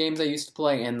Spider-Man games I used to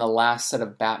play and the last set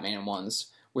of Batman ones,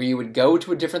 where you would go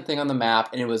to a different thing on the map,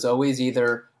 and it was always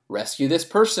either rescue this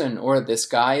person, or this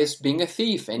guy is being a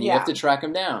thief, and you have to track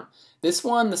him down. This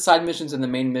one, the side missions and the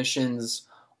main missions,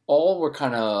 all were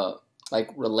kind of... like,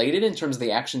 related in terms of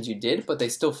the actions you did, but they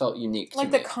still felt unique to me.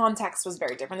 Like, the context was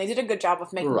very different. They did a good job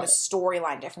of making the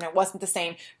storyline different. It wasn't the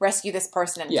same, rescue this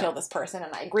person and kill this person,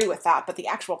 and I agree with that, but the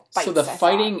actual fights... So the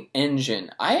fighting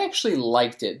engine, I actually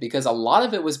liked it, because a lot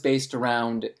of it was based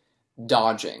around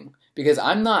dodging. Because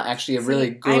I'm not actually a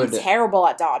really good... I'm terrible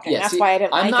at dodging. That's why I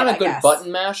didn't like it, I'm not a good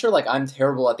button masher. Like, I'm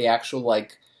terrible at the actual,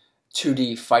 like...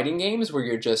 2D fighting games where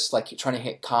you're just, like, trying to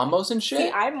hit combos and shit. See,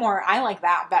 I like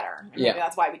that better. Maybe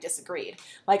that's why we disagreed.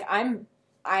 Like,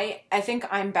 I think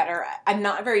I'm better. I'm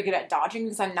not very good at dodging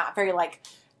because I'm not very, like,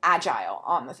 agile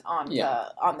on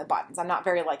the buttons. I'm not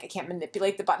very, like, I can't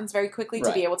manipulate the buttons very quickly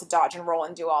to be able to dodge and roll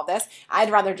and do all this.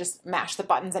 I'd rather just mash the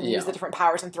buttons and use the different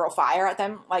powers and throw fire at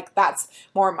them. Like, that's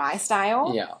more my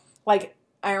style. Yeah. Like,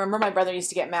 I remember my brother used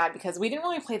to get mad because we didn't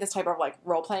really play this type of, like,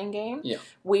 role-playing game. Yeah.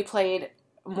 We played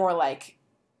more like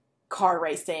car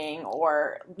racing,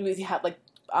 or we had like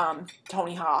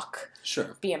Tony Hawk,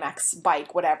 BMX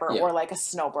bike, whatever, or like a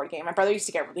snowboard game. My brother used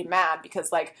to get really mad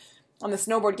because, like, on the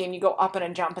snowboard game, you go up and a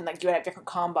jump, and like you would have different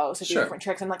combos to do different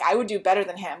tricks. And like I would do better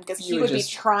than him because he would be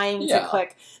trying to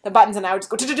click the buttons, and I would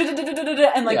just go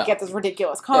and like get this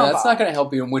ridiculous combo. Yeah, that's not going to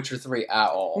help you in Witcher 3 at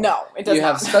all. No, it doesn't. You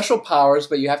have special powers,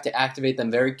 but you have to activate them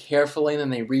very carefully, and then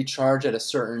they recharge at a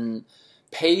certain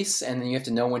pace, and then you have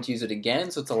to know when to use it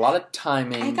again. So it's a lot of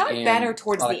timing. I got better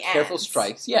towards the end. Careful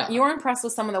strikes. Yeah, you were impressed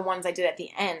with some of the ones I did at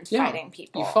the end, fighting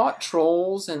people. You fought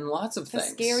trolls and lots of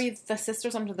things. The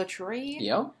sisters under the tree.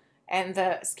 Yep. And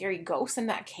the scary ghosts in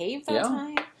that cave that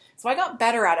time. So I got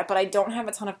better at it, but I don't have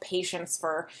a ton of patience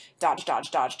for dodge,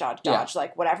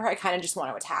 like whatever. I kind of just want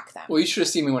to attack them. Well, you should have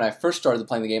seen me when I first started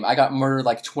playing the game. I got murdered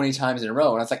like 20 times in a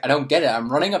row, and I was like, I don't get it. I'm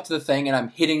running up to the thing, and I'm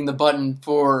hitting the button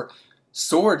for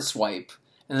sword swipe.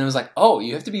 And then it was like, oh,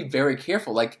 you have to be very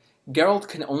careful. Like, Geralt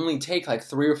can only take like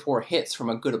 3 or 4 hits from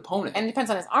a good opponent. And it depends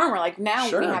on his armor. Like, now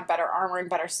we have better armor and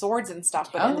better swords and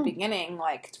stuff, but in the beginning,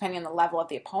 like, depending on the level of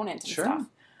the opponent and stuff.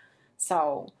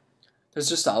 So... there's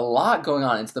just a lot going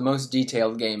on. It's the most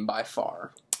detailed game by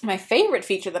far. My favorite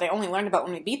feature that I only learned about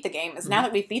when we beat the game is now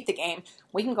that we've beat the game,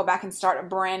 we can go back and start a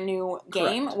brand new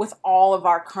game with all of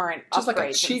our current upgrades. Just like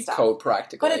a cheat code,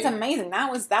 practically. But it's amazing.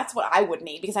 That's what I would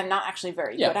need because I'm not actually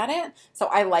very good at it. So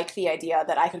I like the idea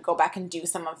that I could go back and do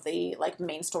some of the like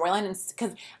main storyline,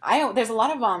 because there's a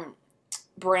lot of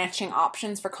branching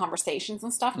options for conversations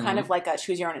and stuff, kind of like a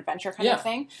choose your own adventure kind of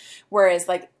thing. Whereas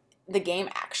like the game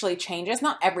actually changes,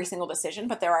 not every single decision,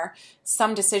 but there are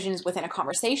some decisions within a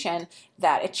conversation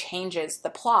that it changes the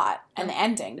plot and the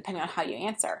ending depending on how you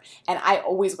answer. And I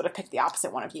always would have picked the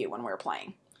opposite one of you when we were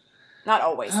playing. Not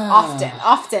always.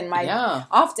 Often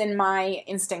my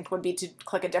instinct would be to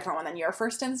click a different one than your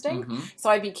first instinct. So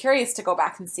I'd be curious to go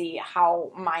back and see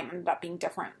how mine ended up being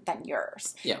different than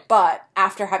yours. Yeah. But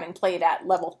after having played at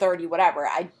level 30, whatever,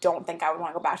 I don't think I would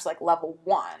want to go back to like level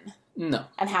 1. No.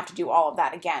 And have to do all of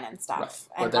that again and stuff.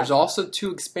 Right. But there's also 2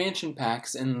 expansion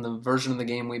packs in the version of the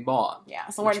game we bought. Yeah,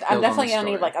 so I'm definitely going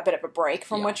to need like a bit of a break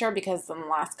from Witcher because in the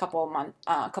last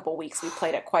couple weeks we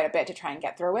played it quite a bit to try and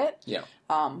get through it. Yeah.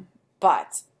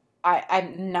 But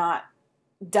I'm not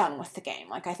done with the game.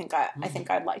 Like I think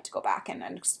I'd like to go back and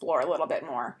explore a little bit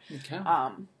more. Okay.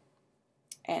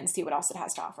 And see what else it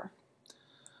has to offer.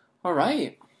 All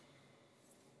right.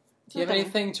 Do you have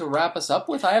anything to wrap us up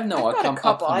with? I have no I've got a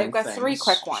couple. I've got things. 3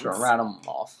 quick ones. Sure, rattle them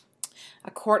off.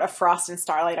 A Court of Frost and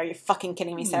Starlight. Are you fucking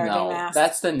kidding me, Sarah J. Maas?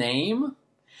 That's the name?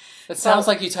 That sounds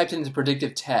like you typed it into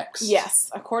predictive text.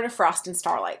 Yes, A Court of Frost and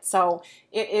Starlight. So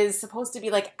it is supposed to be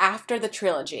like after the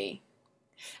trilogy.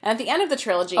 And at the end of the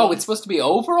trilogy... Oh, it's supposed to be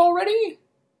over already?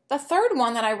 The third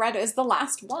one that I read is the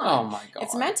last one. Oh my god.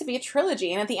 It's meant to be a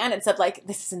trilogy, and at the end it said, like,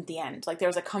 this isn't the end. Like,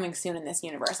 there's a coming soon in this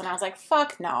universe. And I was like,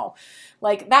 fuck no.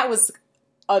 Like, that was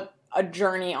a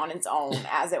journey on its own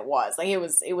as it was. Like, it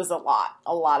was a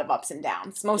lot of ups and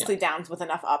downs. Mostly downs with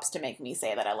enough ups to make me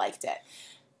say that I liked it,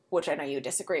 which I know you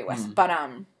disagree with. But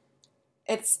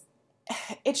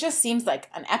it just seems like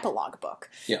an epilogue book.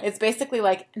 Yeah. It's basically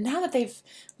like, now that they've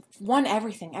won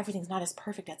everything's not as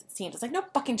perfect as it seems. It's like, no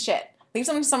fucking shit. Leave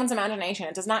something to someone's imagination.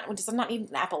 It does not need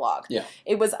an epilogue. Yeah.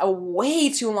 It was a way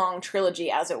too long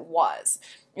trilogy as it was.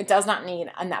 It does not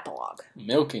need an epilogue.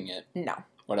 Milking it. No.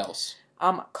 What else?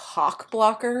 Cock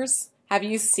blockers. Have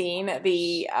you seen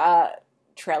the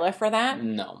trailer for that?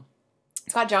 No.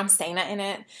 It's got John Cena in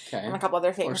it. Okay. And a couple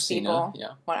other famous people.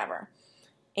 Yeah. Whatever.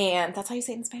 And that's how you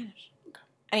say it in Spanish. Okay.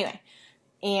 Anyway.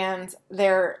 And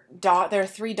their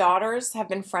 3 daughters have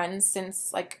been friends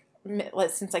since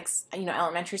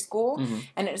elementary school,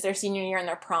 and it's their senior year and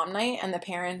their prom night, and the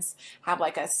parents have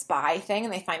like a spy thing,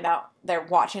 and they find out they're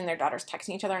watching their daughters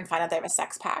texting each other and find out they have a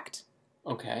sex pact.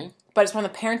 Okay. But it's from the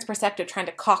parents' perspective, trying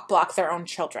to cock block their own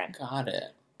children. Got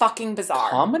it. Fucking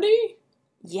bizarre. Comedy?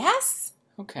 Yes.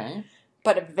 Okay.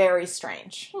 But very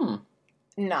strange.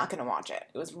 Not gonna watch it.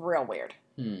 It was real weird.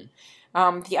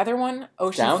 The other one,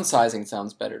 Ocean. Downsizing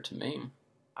sounds better to me.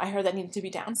 I heard that needed to be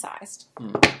downsized.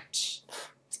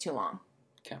 It's too long.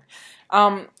 Okay.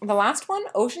 The last one,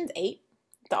 Ocean's 8,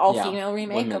 the all-female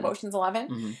remake of Ocean's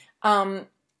 11.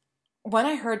 When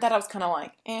I heard that, I was kind of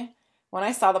like, eh. When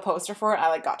I saw the poster for it,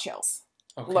 I got chills.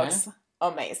 Okay. Looks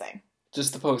amazing.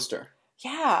 Just the poster.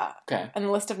 Yeah. Okay. And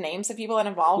the list of names of people that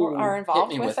are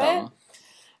involved with it.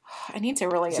 I need to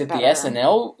really get better. Is it the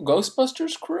SNL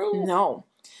Ghostbusters crew? No.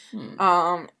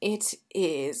 It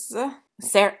is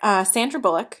Sandra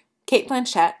Bullock, Cate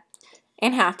Blanchett,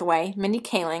 Anne Hathaway, Mindy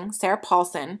Kaling, Sarah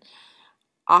Paulson,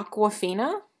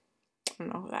 Aquafina. I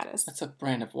don't know who that is. That's a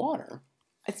brand of water.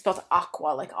 It's spelled aqua,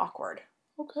 like awkward.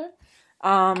 Okay.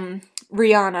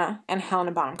 Rihanna and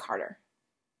Helena Bonham Carter.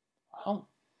 Wow.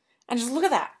 And just look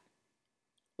at that.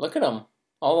 Look at them.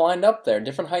 All lined up there,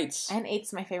 different heights. And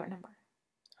 8's my favorite number.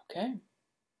 Okay.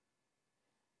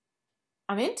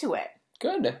 I'm into it.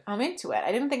 Good. I'm into it.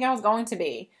 I didn't think I was going to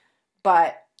be,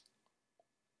 but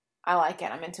I like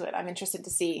it. I'm into it. I'm interested to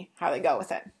see how they go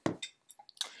with it.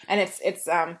 And its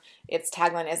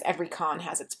tagline is "Every con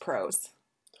has its pros."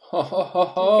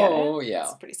 Oh, yeah.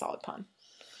 It's a pretty solid pun.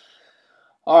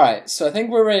 All right, so I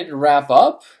think we're ready to wrap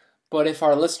up. But if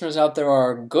our listeners out there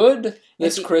are good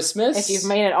this Christmas, if you've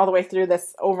made it all the way through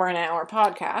this over an hour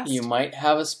podcast, you might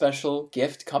have a special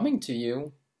gift coming to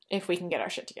you. If we can get our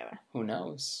shit together. Who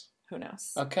knows? Who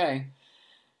knows? Okay.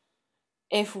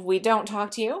 If we don't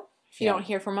talk to you, if you don't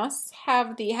hear from us,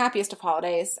 have the happiest of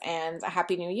holidays and a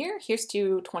happy new year. Here's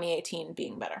to 2018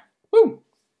 being better. Woo!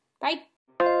 Bye.